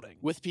 furnished building.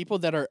 With people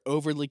that are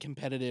overly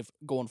competitive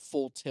going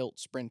full tilt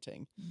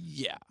sprinting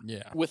Yeah.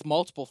 Yeah. with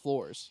multiple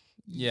floors.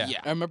 Yeah.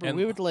 I remember And-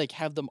 we would like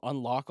have them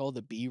unlock all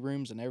the B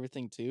rooms and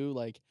everything too.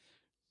 Like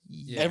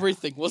Yeah.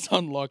 everything was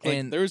unlocked. Like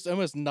And- there was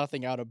almost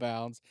nothing out of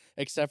bounds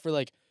except for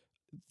like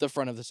the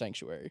front of the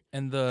sanctuary.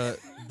 And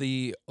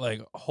the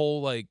like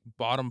whole like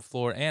bottom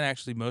floor and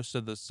actually most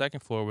of the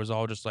second floor was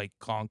all just like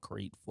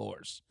concrete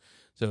floors.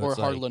 So Or it's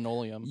hard like,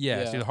 linoleum. yeah,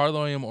 it's either hard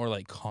linoleum or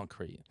like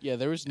concrete. Yeah,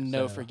 there was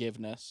no So-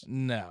 forgiveness.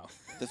 No.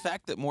 The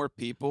fact that more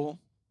people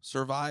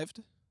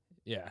survived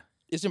Yeah.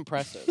 It's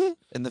impressive.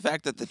 and the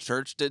fact that the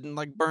church didn't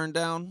like burn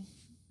down.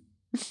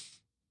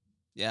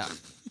 Yeah.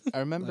 I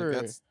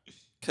remember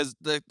Because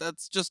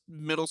that's just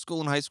middle school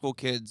and high school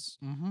kids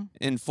Mhm.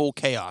 in full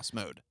chaos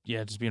mode.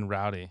 Yeah, just being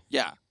rowdy.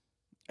 Yeah.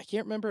 I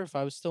can't remember if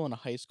I was still in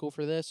high school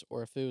for this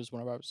or if it was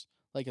whenever I was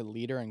like a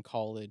leader in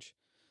college.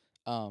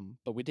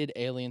 But we did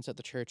Aliens at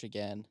the church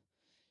again,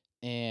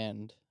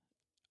 and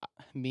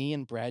me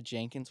and Brad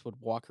Jenkins would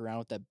walk around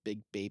with that big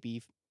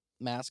baby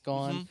mask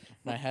on,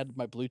 and I had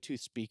my Bluetooth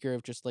speaker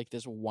of just like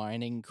this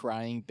whining,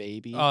 crying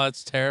baby. Oh,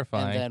 that's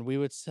terrifying. and then we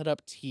would set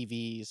up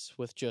TVs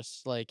with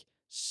just like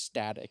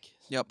static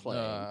Yep.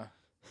 playing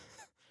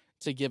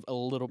to give a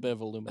little bit of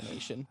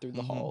illumination through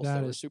the Mhm. halls That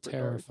that were is super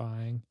dark.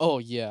 terrifying. Oh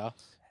yeah.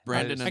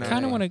 Brandon I and I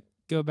kind of Alright. want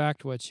to go back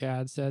to what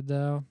Chad said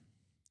though.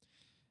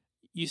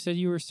 You said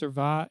you were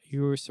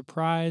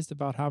surprised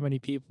about how many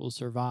people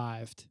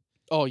survived.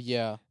 Oh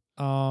yeah.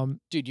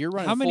 Dude, you're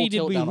running How many full did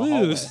tilt we down a hallway.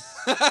 lose?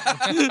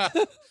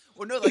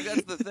 Well, no, like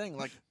that's the thing.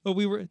 Like, Well,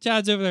 we were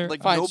Chad's over there.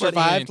 like Fine, nobody,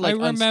 survived, like, I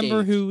remember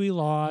unscathed. who we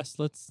lost.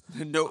 Let's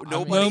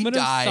nobody moment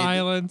died. of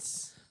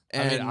silence. I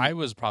mean, And I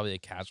was probably a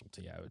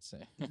casualty, I would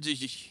say.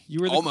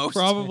 You were almost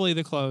probably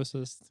the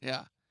closest.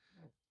 Yeah.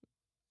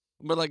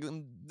 But like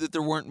that,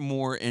 there weren't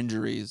more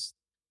injuries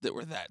that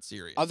were that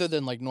serious. Other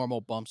than like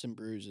normal bumps and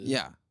bruises.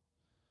 yeah,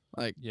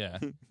 like Yeah.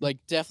 Like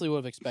definitely would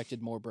have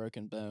expected more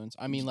broken bones.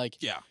 I mean, like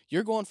yeah,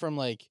 you're going from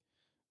like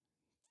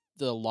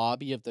the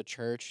lobby of the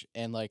church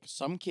and like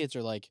some kids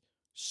are like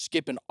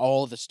skipping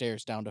all the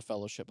stairs down to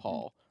Fellowship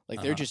Hall.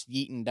 Like they're Uh-huh. just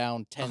yeeting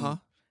down 10, Uh-huh.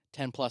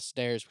 10 plus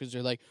stairs because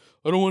they're like,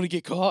 I don't want to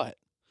get caught.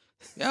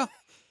 yeah.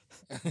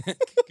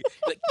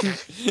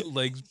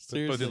 legs, both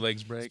Seriously. their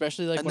legs break.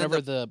 Especially like And then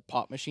whenever the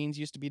pop machines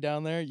used to be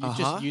down there. You Uh-huh.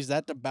 just use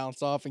that to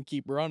bounce off and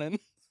keep running.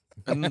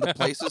 And then the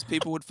places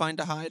people would find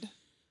to hide.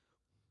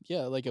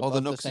 Yeah, like All the above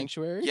the nooks and-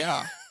 sanctuary.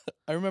 Yeah,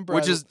 I remember.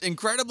 which is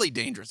incredibly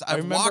dangerous. I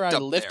I've remember walked I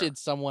up lifted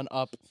someone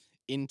up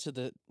into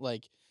the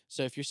like.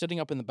 So if you're sitting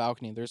up in the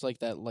balcony, there's like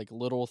that like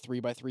little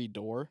 3x3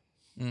 door.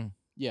 Mm.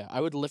 Yeah, I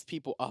would lift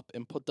people up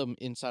and put them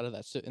inside of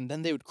that, and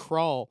then they would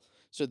crawl.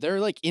 So they're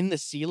like in the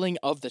ceiling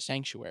of the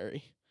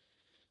sanctuary.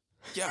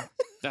 there.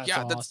 That's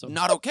Yeah, awesome. that's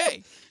not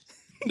okay.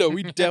 No,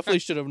 we definitely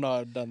should have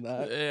not done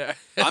that. Yeah.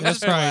 I'm That's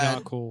just probably glad.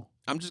 not cool.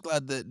 I'm just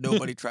glad that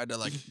nobody tried to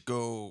like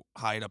go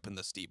hide up in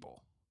the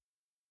steeple.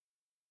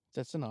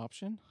 That's an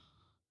option.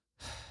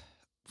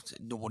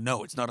 No, well,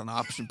 no, it's not an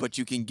option, but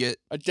you can get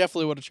I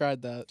definitely would have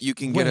tried that.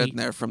 in Wait.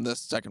 there from the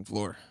second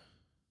floor.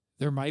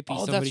 There might be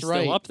Oh, somebody that's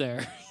right. still up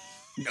there.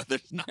 No,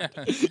 there's not.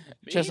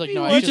 Just like, Maybe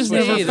no, one I just day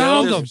never they'll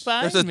found them.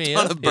 There's a find me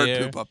ton up of bird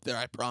here. poop up there.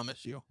 I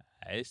promise you.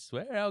 I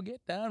swear I'll get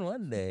down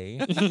one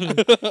day.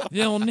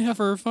 They'll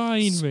never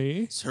find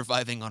me.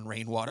 Surviving on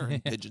rainwater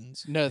and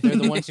pigeons. No, they're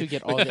the ones who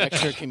get all the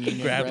extra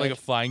communion Grab bread. like a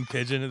flying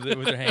pigeon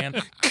with their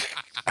hand.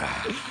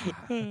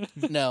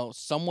 No,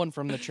 someone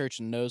from the church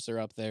knows they're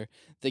up there.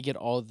 They get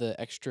all the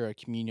extra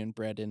communion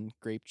bread and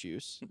grape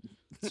juice.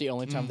 It's the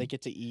only time they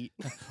get to eat.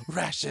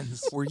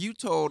 Rations. Were you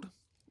told?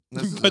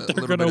 This is a But they're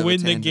little bit gonna of a win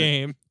the tangent,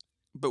 game.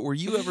 But were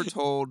you ever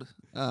told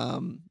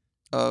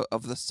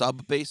of the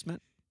sub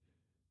basement?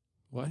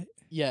 What?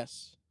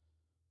 Yes.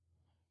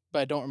 But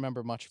I don't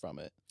remember much from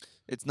it.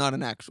 It's not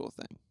an actual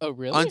thing. Oh,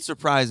 really?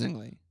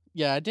 Unsurprisingly,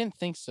 Yeah, I didn't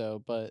think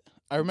so, but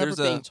I remember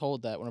There's being a-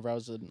 told that whenever I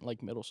was in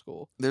like middle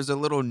school. there's a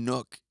little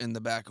nook in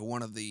the back of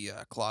one of the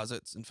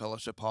closets in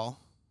Fellowship Hall.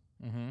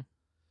 Mm-hmm.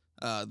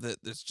 That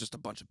there's just a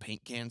bunch of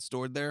paint cans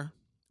stored there,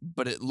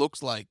 but it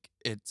looks like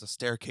it's a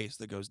staircase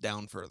that goes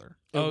down further.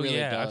 It Oh really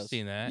yeah, I've does.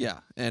 seen that. Yeah,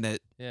 and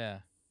Yeah.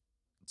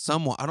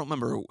 someone, I don't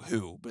remember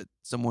who, but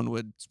someone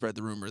would spread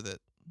the rumor that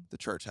the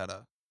church had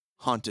a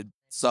haunted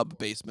sub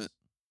basement.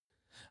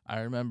 I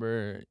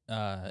remember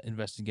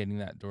investigating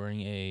that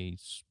during a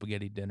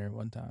spaghetti dinner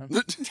one time.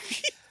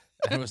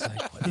 And I was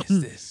like, what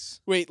is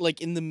this? Wait,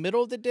 like in the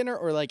middle of the dinner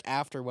or like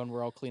after when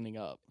we're all cleaning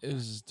up? It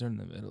was during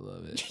the middle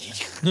of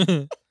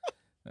it.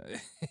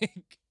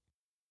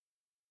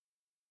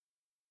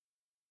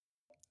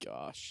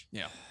 Gosh.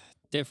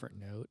 Different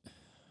note.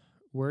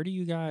 Where do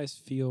you guys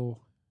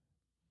feel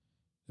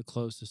the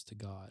closest to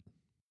God?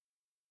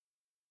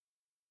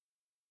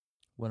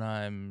 When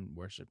I'm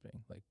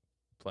worshiping, like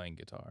playing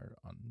guitar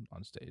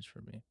on stage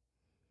for me.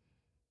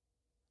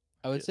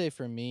 I would say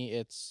for me,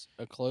 it's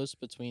a close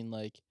between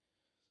like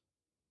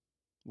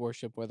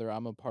worship, whether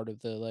I'm a part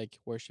of the like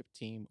worship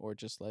team or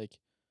just like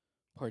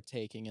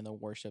partaking in the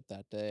worship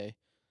that day.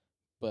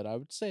 But I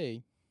would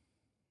say,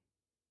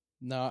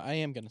 no, I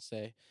am going to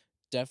say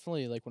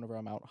definitely like whenever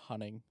I'm out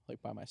hunting,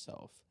 like by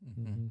myself,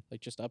 Mm-hmm.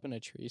 like just up in a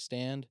tree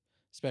stand,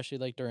 especially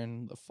like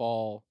during the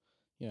fall,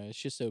 it's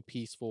just so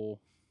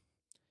peaceful.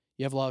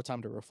 You have a lot of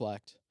time to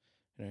reflect.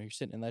 You're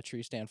sitting in that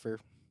tree stand for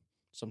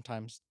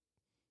sometimes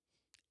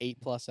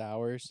 8+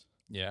 hours.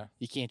 Yeah.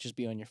 You can't just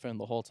be on your phone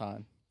the whole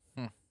time.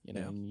 Hmm.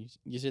 Yeah. And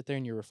you sit there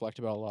and you reflect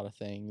about a lot of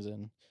things,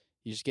 and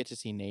you just get to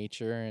see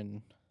nature,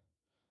 and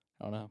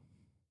I don't know.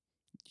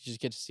 You just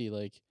get to see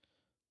like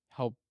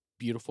how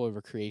beautiful of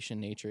a creation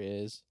nature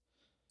is.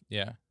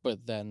 Yeah.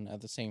 But then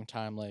at the same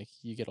time, like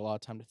you get a lot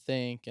of time to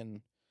think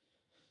and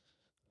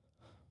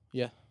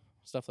yeah,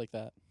 stuff like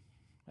that.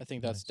 I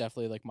think that's Nice.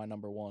 definitely like my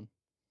number one.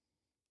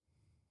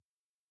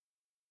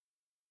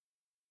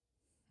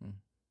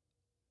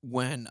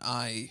 When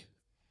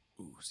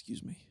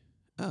excuse me,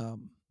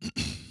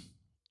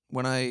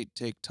 when I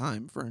take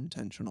time for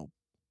intentional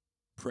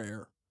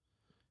prayer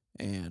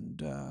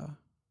and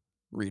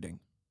reading,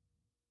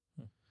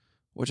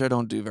 which I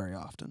don't do very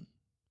often.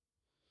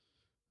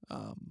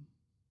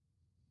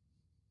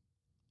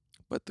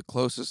 But the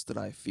closest that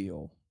I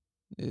feel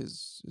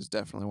is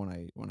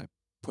definitely when I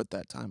put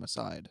that time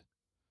aside.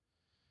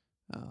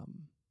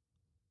 On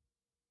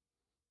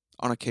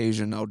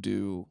occasion, I'll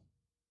do,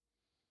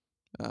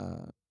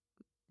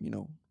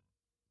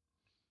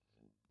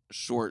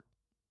 short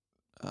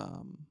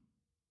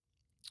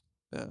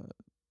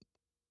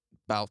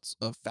bouts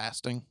of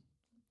fasting.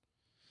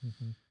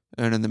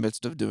 And in the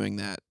midst of doing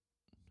that,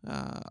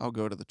 I'll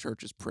go to the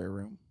church's prayer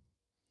room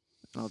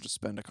and I'll just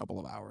spend a couple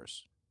of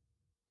hours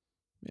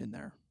in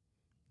there.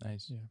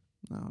 Nice.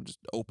 Yeah. I'll just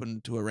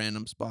open to a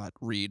random spot,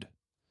 read,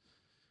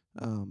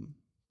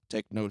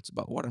 take notes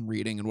about what I'm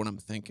reading and what I'm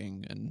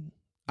thinking. And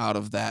out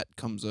of that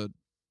comes a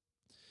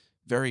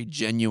very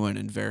genuine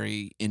and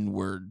very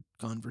inward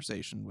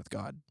conversation with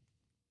God.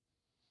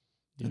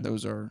 And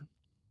those are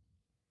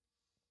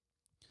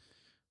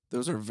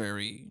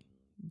very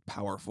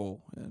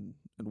powerful and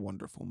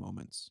wonderful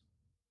moments.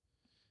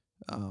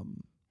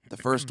 The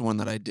first one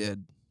that I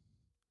did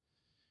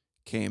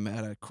came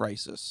at a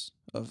crisis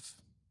of,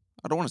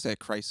 I don't want to say a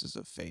crisis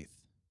of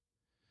faith,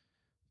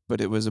 but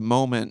it was a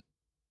moment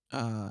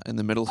in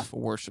the middle of a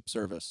worship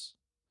service,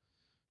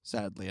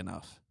 sadly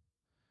enough,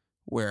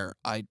 where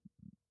I,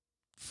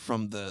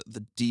 from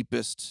the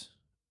deepest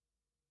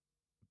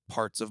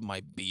parts of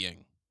my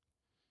being,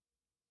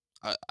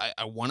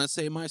 I want to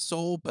say my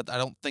soul, but I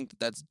don't think that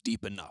that's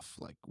deep enough.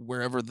 Like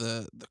wherever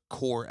the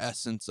core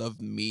essence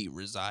of me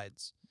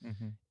resides,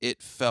 Mm-hmm.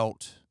 it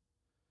felt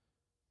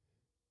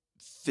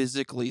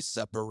physically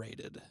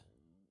separated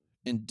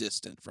and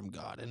distant from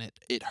God, and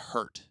it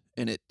hurt,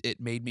 and it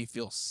made me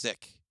feel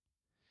sick,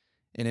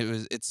 and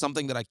it's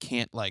something that I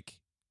can't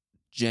like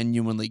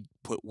genuinely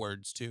put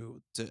words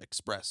to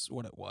express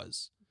what it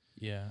was.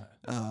 Yeah.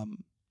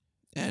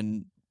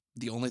 And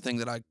the only thing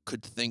that I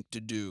could think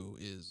to do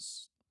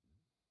is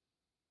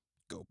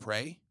go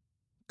pray,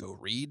 go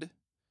read,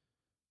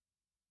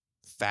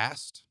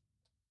 fast.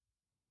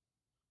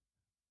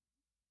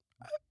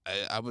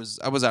 I was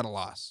at a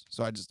loss,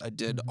 so I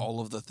did Mhm. all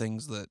of the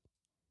things that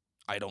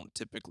I don't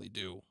typically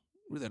do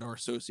that are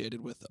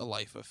associated with a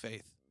life of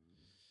faith.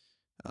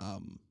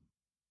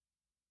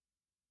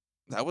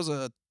 That was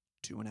a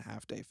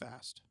 2.5 day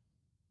fast.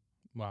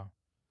 Wow.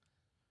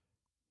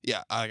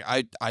 Yeah,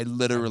 I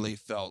literally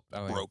felt I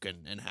like-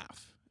 broken in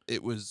half.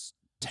 It was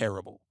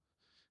terrible.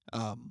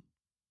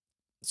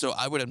 So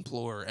I would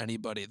implore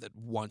anybody that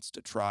wants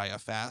to try a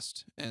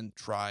fast and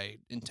try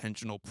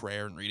intentional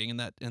prayer and reading in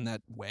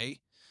that way,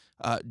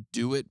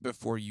 do it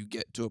before you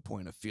get to a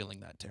point of feeling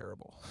that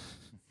terrible,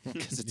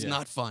 because it's Yeah.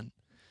 not fun.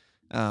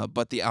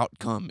 But the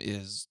outcome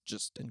is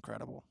just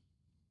incredible.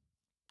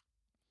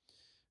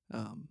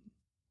 But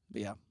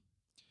yeah,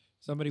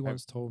 Somebody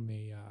once told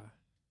me,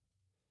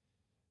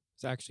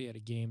 it's actually at a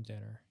game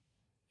dinner.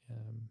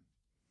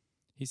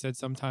 He said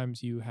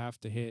sometimes you have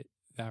to hit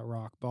that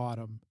rock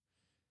bottom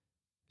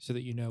so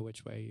that you know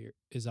which way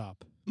is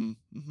up,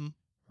 mm-hmm.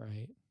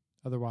 right?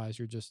 Otherwise,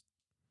 you're just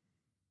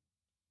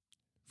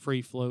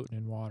free floating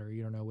in water.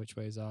 You don't know which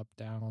way is up,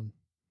 down,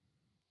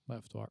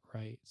 left,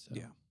 right. So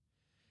Yeah.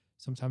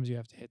 sometimes you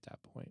have to hit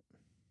that point.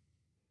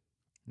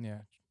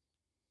 Yeah.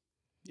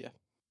 Yeah.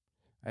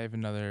 I have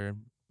another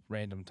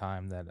random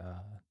time that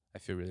I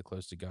feel really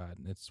close to God.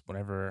 And it's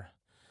whenever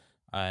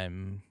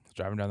I'm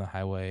driving down the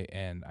highway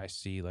and I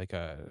see like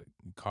a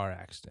car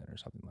accident or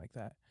something like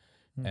that.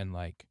 Hmm. And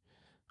like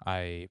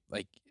I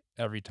like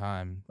every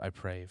time I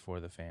pray for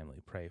the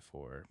family, pray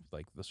for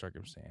like the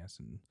circumstance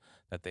and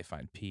that they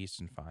find peace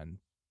and find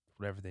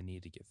whatever they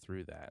need to get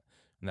through that.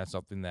 And that's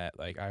something that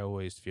like I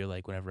always feel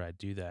like whenever I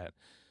do that,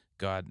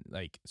 God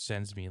like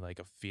sends me like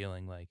a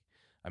feeling like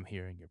I'm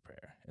hearing your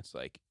prayer. It's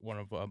like one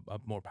of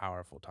more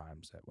powerful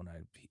times that when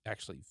I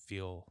actually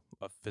feel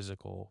a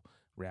physical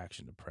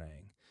reaction to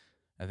praying.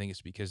 I think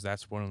it's because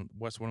that's one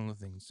of the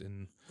things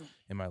in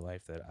my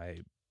life that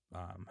I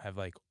have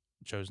like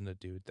chosen to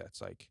do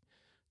that's like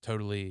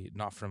totally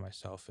not for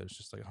myself. It's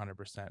just like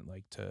 100%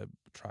 like to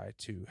try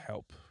to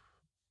help,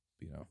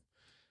 you know.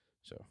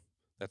 So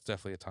that's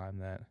definitely a time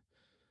that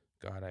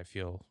God, I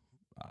feel,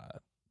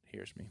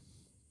 hears me.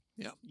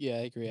 Yeah,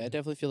 I agree. I Yeah.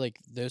 definitely feel like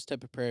those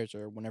type of prayers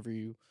are whenever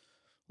you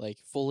like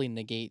fully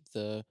negate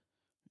the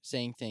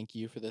saying thank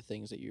you for the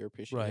things that you're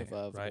appreciative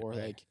of, right, or right.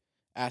 like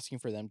asking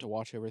for them to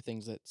watch over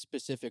things that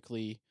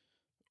specifically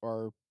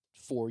are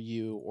for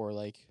you or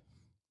like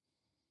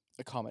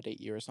accommodate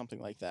you or something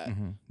like that.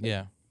 Mm-hmm. Like,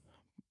 Yeah.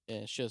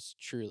 And it's just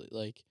truly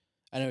like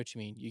I know what you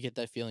mean. You get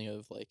that feeling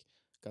of like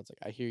God's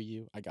like, I hear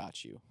you, I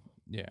got you.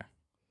 Yeah.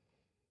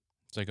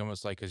 It's like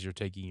almost like because you're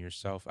taking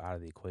yourself out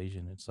of the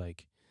equation. It's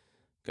like,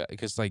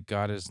 because like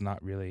God is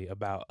not really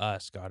about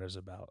us. God is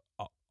about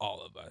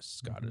all of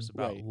us. God is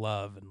about Right.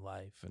 love and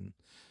life and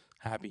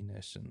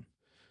happiness. And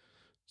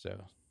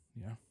so,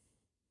 yeah,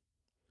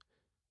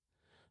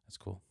 that's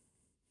cool.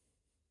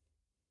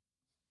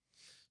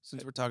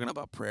 Since we're talking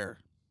about prayer,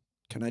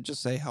 can I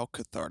just say how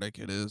cathartic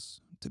it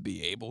is to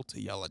be able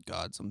to yell at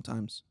God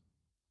sometimes?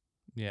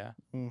 Yeah.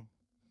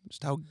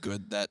 Just how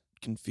good that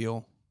can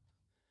feel.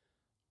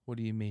 What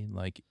do you mean?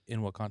 Like,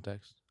 in what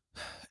context?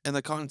 In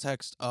the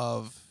context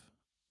of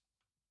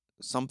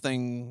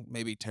something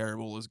maybe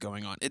terrible is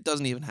going on. It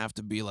doesn't even have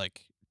to be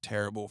like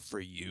terrible for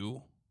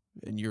you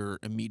in your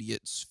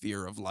immediate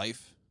sphere of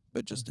life,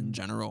 but just in Mhm.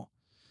 general.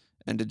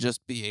 And to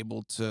just be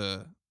able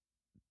to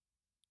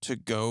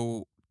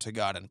go to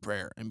God in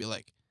prayer and be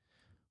like,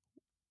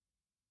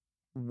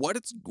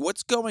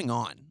 what's going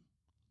on?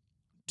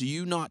 Do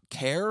you not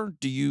care?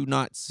 Do you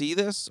not see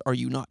this? Are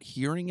you not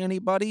hearing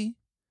anybody?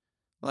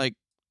 Like,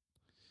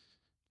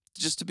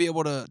 just to be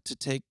able to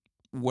take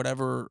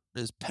whatever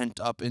is pent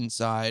up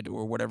inside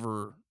or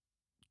whatever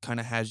kind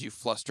of has you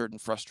flustered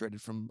and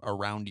frustrated from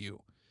around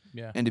you,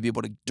 Yeah. and to be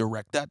able to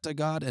direct that to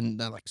God and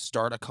like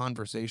start a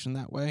conversation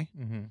that way.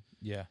 Mm-hmm.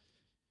 Yeah.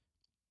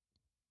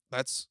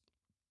 That's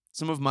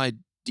some of my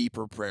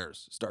deeper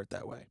prayers start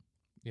that way.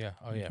 Yeah.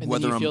 Oh, yeah. And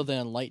Whether then you I'm- feel the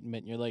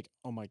enlightenment and you're like,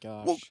 oh my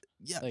gosh. Well,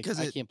 yeah, like because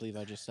I can't believe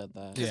I just said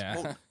that.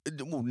 Yeah.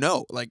 well,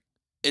 no, like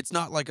it's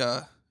not like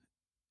a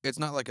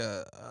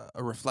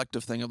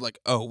reflective thing of like,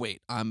 oh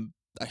wait,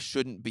 I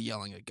shouldn't be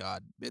yelling at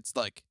God. It's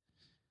like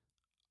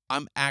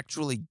I'm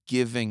actually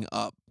giving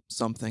up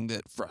something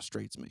that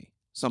frustrates me,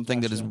 something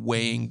that is Gotcha.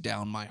 weighing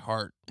down my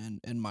heart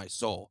and my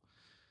soul,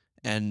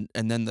 and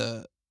then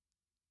the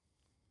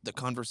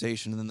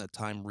conversation and then the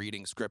time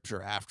reading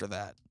scripture after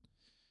that,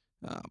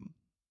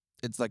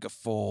 it's like a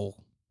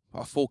full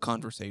a full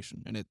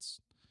conversation, and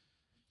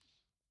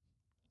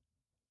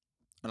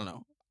I don't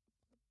know.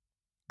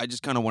 I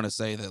just kind of want to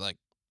say that like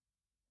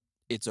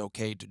it's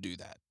okay to do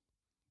that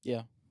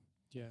Yeah.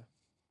 Yeah.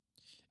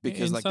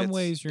 because in like some that's-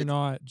 ways, you're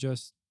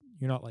it's-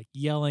 not like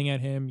yelling at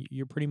him.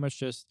 You're pretty much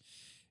just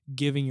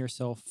giving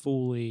yourself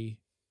fully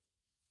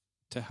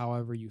to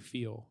however you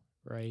feel,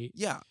 right?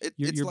 Yeah,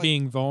 You're it's like,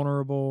 being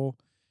vulnerable,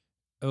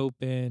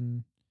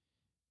 open,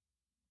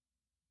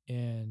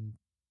 and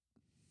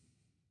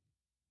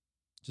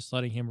just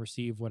letting him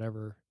receive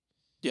whatever's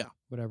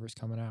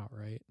coming out,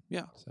 right?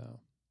 Yeah. So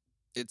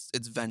it's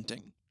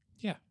venting,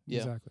 Yeah.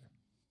 exactly.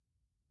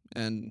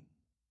 and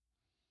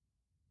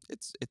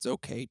it's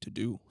okay to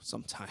do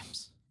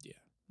sometimes. Yeah.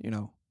 You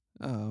know,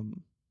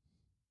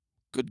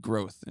 good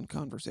growth and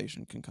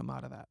conversation can come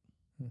out of that.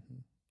 Mm-hmm.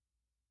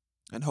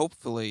 And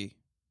hopefully,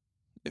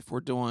 if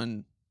we're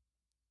doing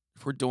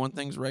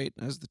things right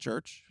as the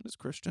church, as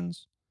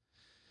Christians,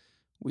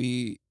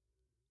 we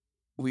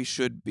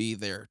should be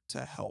there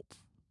to help.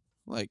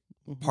 Like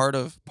Mhm.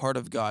 part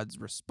of God's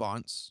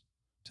response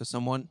to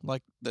someone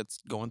like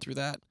that's going through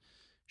that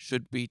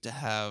should be to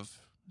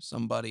have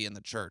somebody in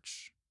the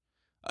church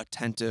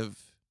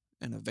attentive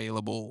and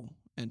available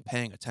and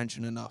paying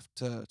attention enough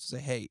to say,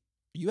 "Hey,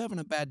 are you having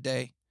a bad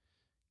day?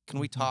 Can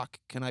we Mhm. talk?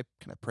 Can I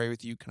pray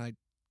with you? Can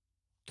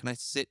I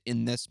sit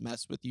in this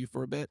mess with you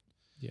for a bit?"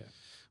 Yeah.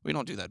 We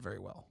don't do that very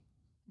well.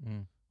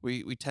 Mm.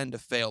 We tend to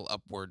fail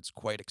upwards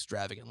quite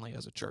extravagantly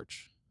as a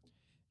church.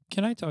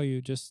 Can I tell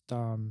you just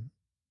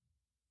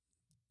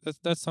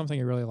that's something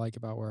I really like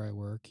about where I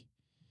work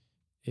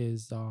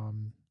is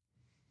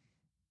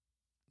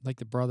like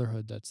the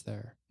brotherhood that's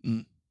there.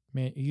 Mm.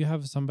 Man, you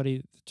have somebody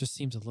that just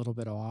seems a little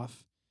bit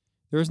off.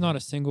 There is not a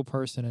single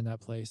person in that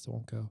place that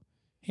won't go,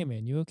 "Hey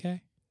man, you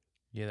okay?"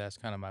 Yeah, that's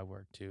kind of my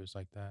work too. It's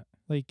like that.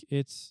 Like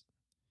it's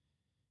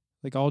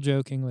like all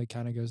joking, like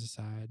kind of goes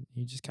aside.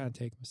 You just kind of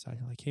take them aside.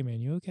 You're like, "Hey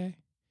man, you okay?"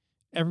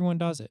 Everyone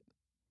does it.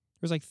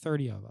 There's like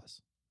 30 of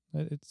us.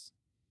 It's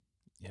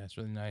Yeah, it's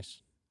really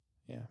nice.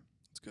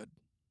 It's good.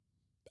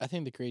 I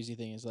think the crazy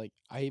thing is like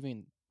I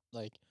even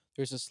like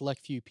there's a select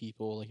few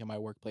people like in my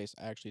workplace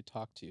I actually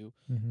talk to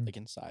mhm. like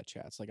in side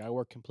chats. Like I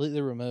work completely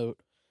remote,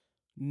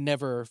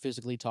 never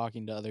physically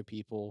talking to other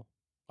people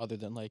other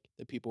than like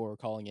the people who are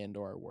calling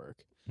into our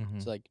work. Mm-hmm.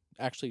 So like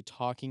actually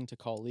talking to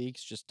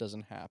colleagues just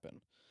doesn't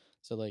happen.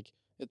 So like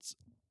it's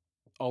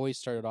always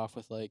started off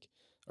with like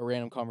a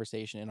random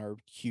conversation in our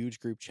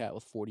huge group chat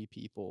with 40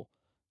 people.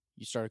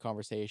 You start a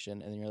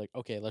conversation and then you're like,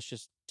 okay, let's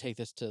just take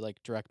this to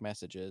like direct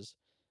messages.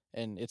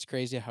 And it's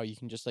crazy how you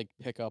can just like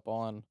pick up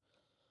on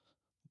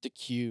the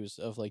cues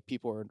of like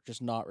people are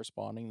just not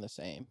responding the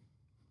same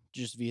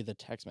just via the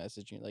text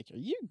message. You're like, are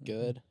you Mhm.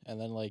 good? And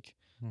then like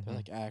Mm-hmm. they're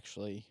like,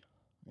 actually,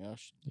 you know,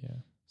 Yeah.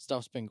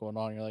 stuff's been going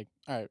on. You're like,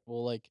 all right,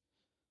 well, like,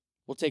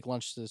 we'll take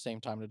lunch to the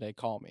same time today.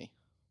 Call me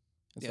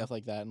and Yeah. stuff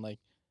like that. And like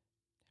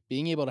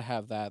being able to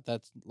have that,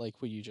 that's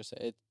like what you just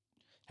said.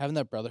 Having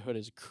that brotherhood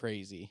is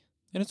crazy.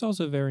 And it's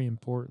also very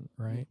important,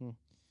 right? Mhm.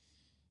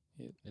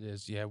 It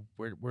is. Yeah,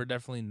 we're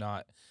definitely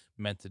not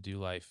meant to do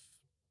life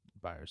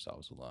by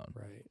ourselves alone.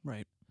 Right.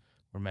 Right.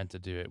 We're meant to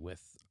do it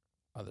with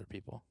other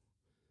people.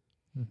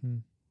 Mm-hmm.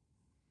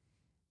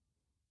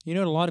 You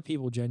know, a lot of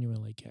people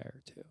genuinely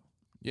care too.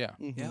 Yeah.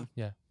 Mhm.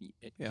 Yeah. Y-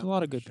 Yeah. A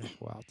lot of good sure.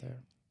 people out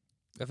there.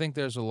 I think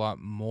there's a lot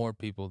more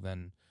people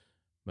than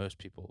most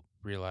people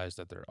realize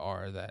that there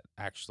are that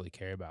actually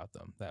care about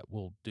them, that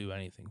will do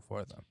anything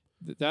for them.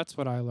 That's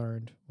what I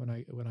learned when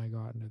I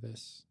got into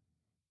this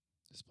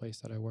place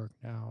that I work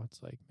now.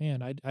 It's like,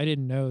 man, I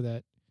didn't know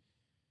that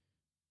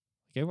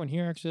like everyone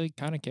here actually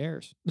kind of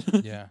cares.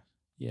 Yeah.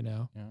 You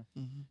know.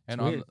 Mm-hmm.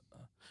 And weird.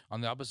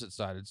 on the opposite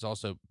side, it's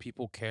also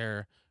people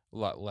care a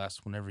lot less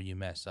whenever you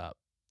mess up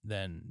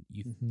than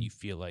Mhm. you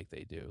feel like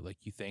they do. Like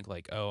you think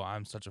like, oh,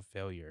 I'm such a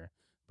failure,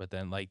 but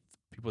then like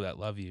people that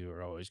love you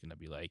are always gonna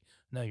be like,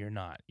 no, you're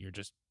not. You're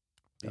just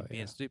Oh,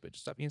 being yeah. stupid.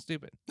 Just stop being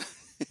stupid.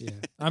 Yeah.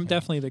 I'm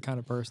definitely the kind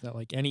of person that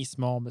like any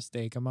small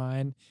mistake of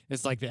mine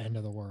is like the end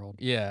of the world.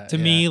 Yeah. To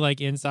me, like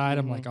inside,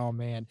 I'm Mhm. like, oh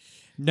man,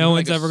 no Even,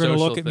 one's like, a ever gonna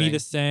look social at me the thing.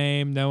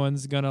 same. No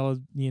one's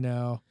gonna,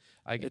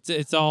 I get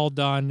it's all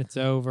done. It's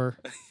over.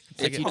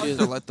 It's like It's you hard do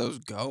to let those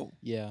go.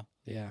 Yeah.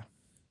 Yeah.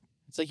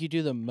 It's like you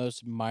do the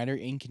most minor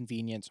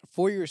inconvenience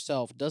for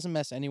yourself. It doesn't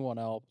mess anyone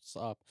else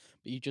up,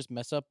 but you just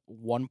mess up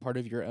one part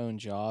of your own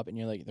job, and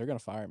you're like, they're gonna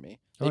fire me.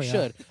 They Oh, yeah.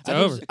 should. It's I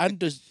over. I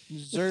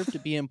deserve to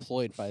be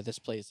employed by this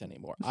place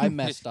anymore. I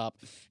messed up,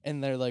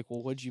 and they're like,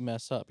 well, what'd you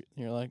mess up? And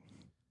you're like,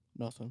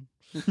 nothing.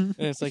 And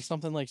it's like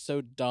something like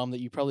so dumb that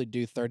you probably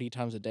do 30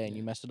 times a day, and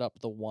you messed it up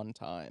the one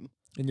time.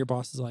 And your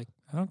boss is like,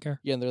 I don't care.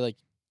 Yeah, and they're like,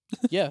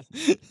 yeah.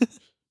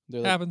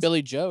 They're like, Happens.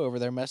 Billy Joe over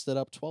there messed it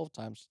up 12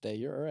 times a day.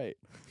 You're all right.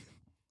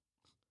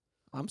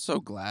 I'm so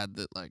glad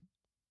that like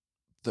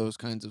those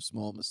kinds of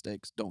small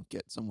mistakes don't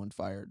get someone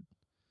fired.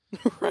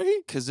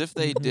 Right? Because if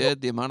they Mhm.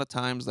 did, the amount of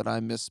times that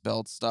I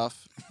misspelled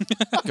stuff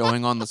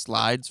going on the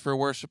slides for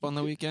worship on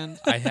the weekend,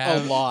 I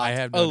have lot. I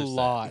have A noticed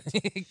lot.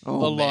 that. oh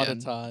a lot man,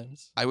 of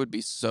times. I would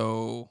be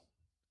so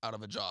out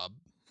of a job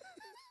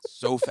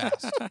so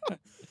fast.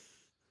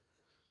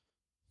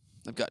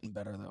 I've gotten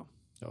better though.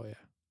 Oh yeah.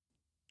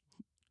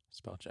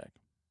 Spell check.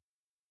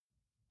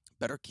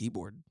 Better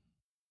keyboard.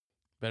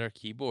 Better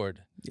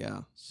keyboard.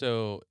 Yeah.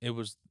 So it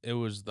was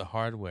the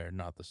hardware,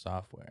 not the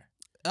software.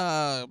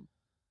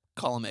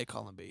 Column A,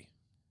 column B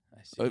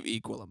I see. of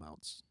equal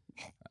amounts.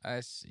 I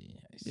see.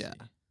 Yeah.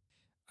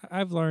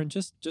 I've learned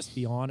just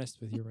be honest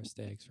with your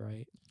mistakes,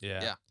 right?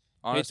 Yeah. Yeah. It's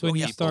Honest when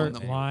with you people start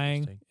and your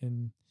lying mistake.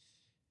 and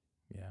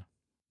Yeah.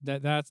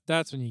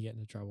 that's when you get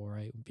into trouble,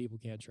 right? When people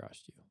can't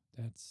trust you.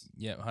 That's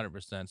Yeah,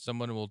 100%.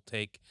 Someone will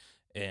take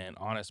an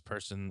honest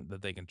person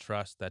that they can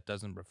trust that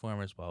doesn't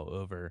perform as well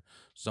over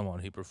someone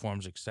who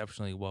performs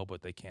exceptionally well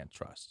but they can't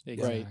trust.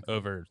 exactly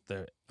Over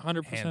the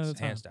 100% of the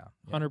time. hands down.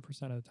 Yeah.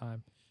 100% of the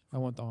time, I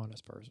want the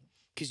honest person.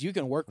 Because you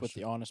can work For with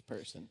sure. the honest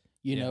person.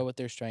 You Yeah. know what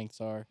their strengths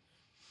are.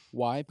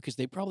 Why? Because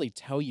they probably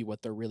tell you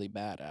what they're really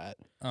bad at.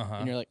 Uh-huh.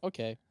 And you're like,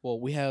 okay, well,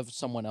 we have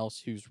someone else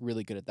who's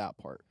really good at that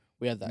part.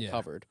 We have that Yeah.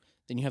 covered.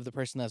 Then you have the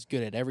person that's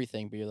good at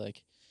everything, but you're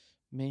like,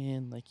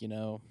 man, like,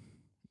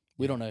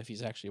 we don't know if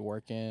he's actually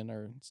working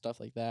or stuff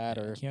like that.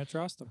 Yeah. Or, Can't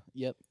trust them.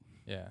 yep.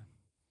 Yeah.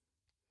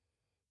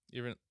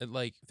 Even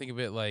like think of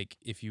it like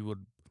if you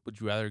would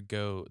you rather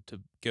go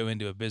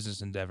into a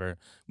business endeavor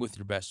with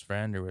your best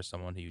friend or with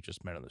someone who you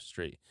just met on the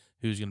street?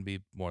 Who's going to be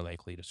more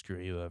likely to screw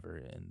you over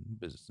in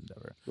business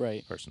endeavor?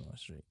 Right. Person on the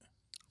street.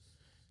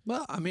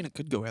 Well, I mean, it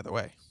could go either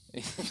way.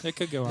 It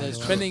could go That's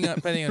either way.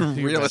 Depending on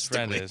who your best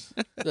friend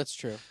Realistically. is. That's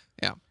true.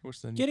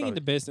 Which then you Getting probably-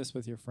 into business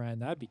with your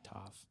friend, that'd be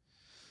tough.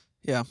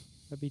 Yeah.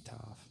 That'd be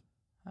tough.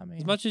 I mean,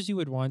 As much as you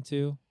would want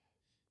to,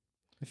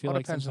 I feel all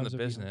like depends on the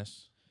sometimes it'd be hard.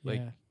 business. Like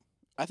Yeah.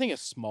 I think a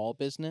small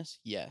business,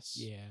 yes.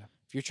 Yeah.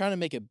 If you're trying to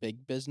make a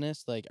big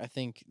business, like, I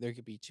think there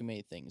could be too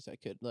many things that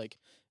could, like,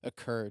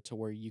 occur to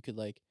where you could,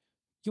 like,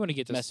 You want to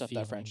get those Mess up that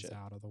feelings friendship.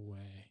 out of the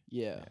way.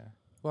 yeah. yeah.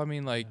 Well, I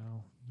mean, like you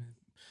know?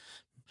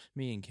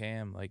 me and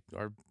Cam, like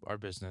our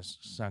business,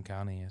 Sound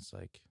County. It's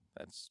like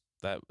that's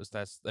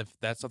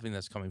something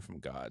that's coming from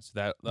God. So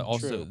that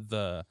also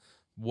True.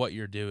 what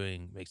you're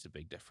doing makes a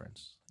big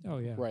difference. Oh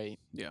yeah. Right.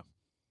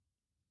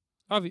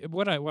 What I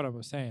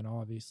was saying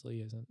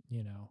obviously isn't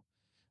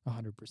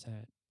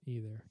 100%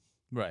 either.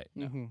 Right.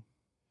 Mm-hmm.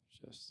 It's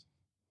just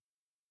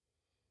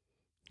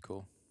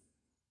Cool.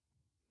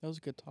 That was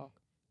a good talk.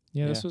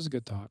 yeah, this Yeah. was a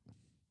good talk.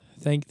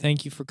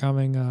 Thank you for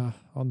coming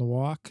on the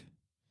walk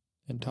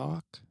and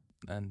talk.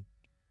 And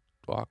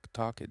walk,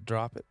 talk it,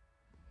 drop it,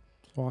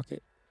 Walk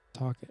it,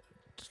 talk it,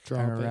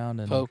 turn drop it, around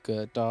and,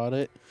 Polka dot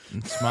it.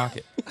 and smock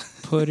it.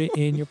 put it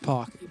in your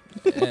pocket.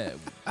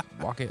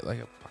 Walk it like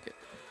a pocket.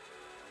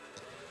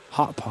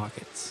 Hot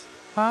pockets.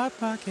 Hot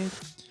pocket.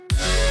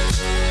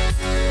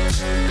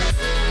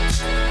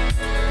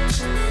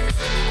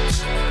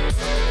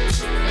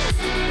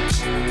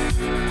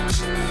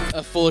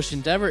 A Foolish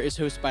Endeavor is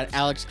hosted by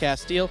Alex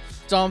Castile,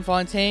 Dom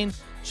Fontaine,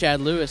 Chad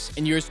Lewis,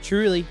 and yours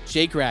truly,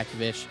 Jake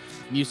Rakovich.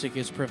 Music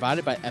is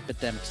provided by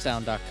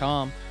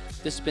EpidemicSound.com.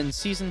 This has been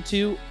Season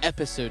 2,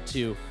 Episode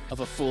 2 of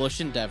A Foolish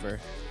Endeavor.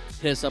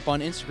 Hit us up on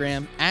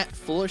Instagram at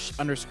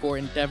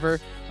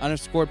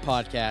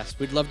foolish_endeavor_podcast.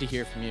 We'd love to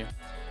hear from you.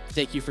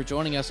 Thank you for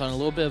joining us on a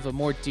little bit of a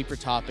more deeper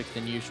topic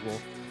than usual,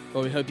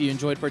 but we hope you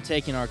enjoyed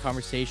partaking in our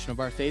conversation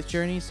of our faith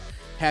journeys.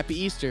 Happy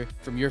Easter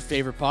from your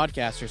favorite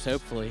podcasters,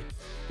 hopefully.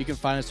 You can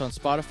find us on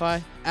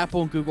Spotify,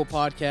 Apple and Google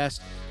Podcast,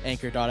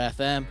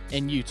 Anchor.fm,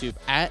 and YouTube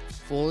at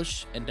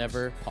Foolish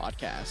Endeavor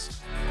Podcast.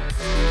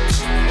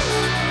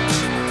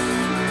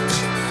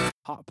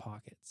 Hot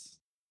pockets.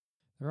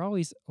 They're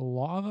always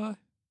lava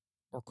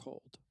or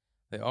cold.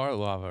 They are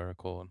lava or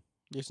cold.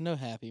 There's no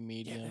happy Yeah,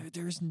 medium.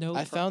 there's no.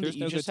 I found that there's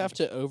you no just good have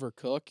to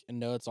overcook and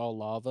know it's all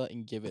lava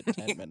and give it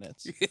 10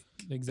 minutes.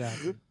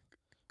 Exactly.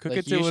 Cook Like,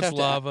 it you till just it's have to-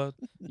 lava.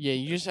 Yeah,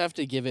 you just have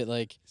to give it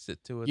like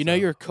Sit to it.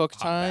 your cook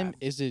hot time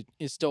bath.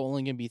 is still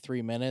only gonna be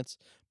 3 minutes,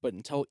 but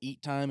until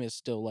eat time is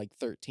still like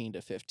 13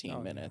 to 15 Oh,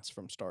 yeah. minutes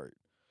from start.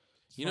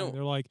 You Fine, know-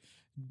 they're like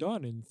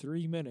done in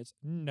 3 minutes.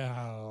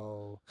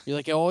 No. You're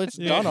like, oh, it's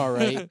Yeah. done all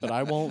right, but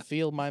I won't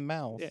feel my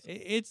mouth. Yeah,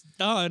 it's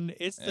done.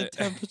 It's the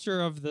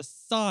temperature of the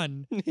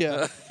sun.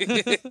 Yeah.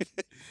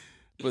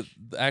 But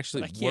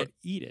actually, I can't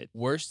eat it.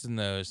 worse than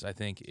those, I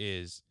think,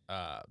 is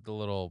the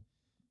little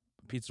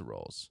pizza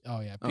rolls. Oh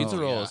yeah. Pizza Oh,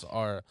 yeah. rolls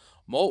are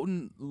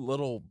molten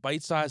little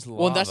bite-sized lava.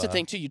 Well, and that's the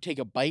thing too. You take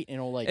a bite and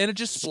it'll like and it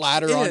just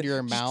splatter yeah, onto your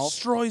it just mouth,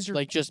 destroys your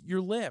like, just- your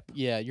lip.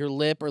 yeah, your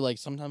lip, or like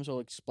sometimes it'll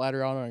like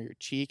splatter out on your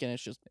cheek and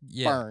it's just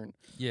Yeah, burn.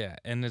 yeah,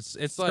 and it's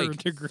Third like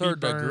degree third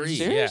burn. degree.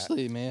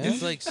 Seriously, man. Yeah,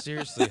 it's like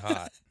seriously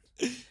hot.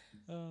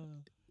 Uh,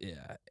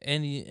 Yeah,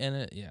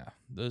 yeah,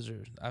 those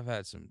are. I've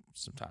had some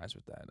times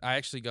with that. I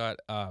actually got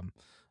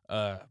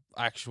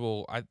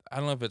actual. I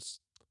don't know if it's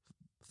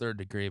third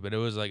degree, but it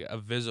was like a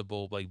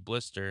visible like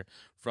blister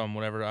from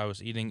whenever I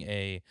was eating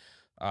a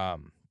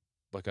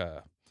like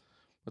a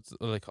what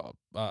do they call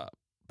it?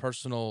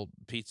 Personal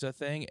pizza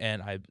thing,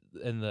 and I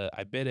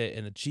bit it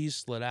and the cheese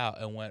slid out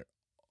and went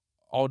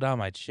all down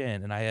my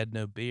chin, and I had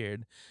no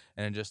beard,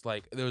 and it just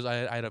like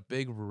I had a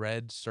big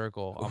red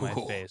circle on my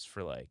Ooh. face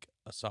for like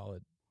a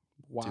solid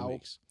 2 Wow.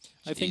 weeks.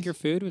 I think your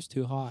food was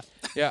too hot.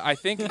 Yeah, I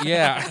think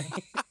yeah.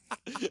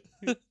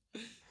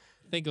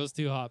 think it was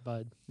too hot,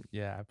 bud.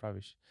 Yeah, I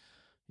probably should.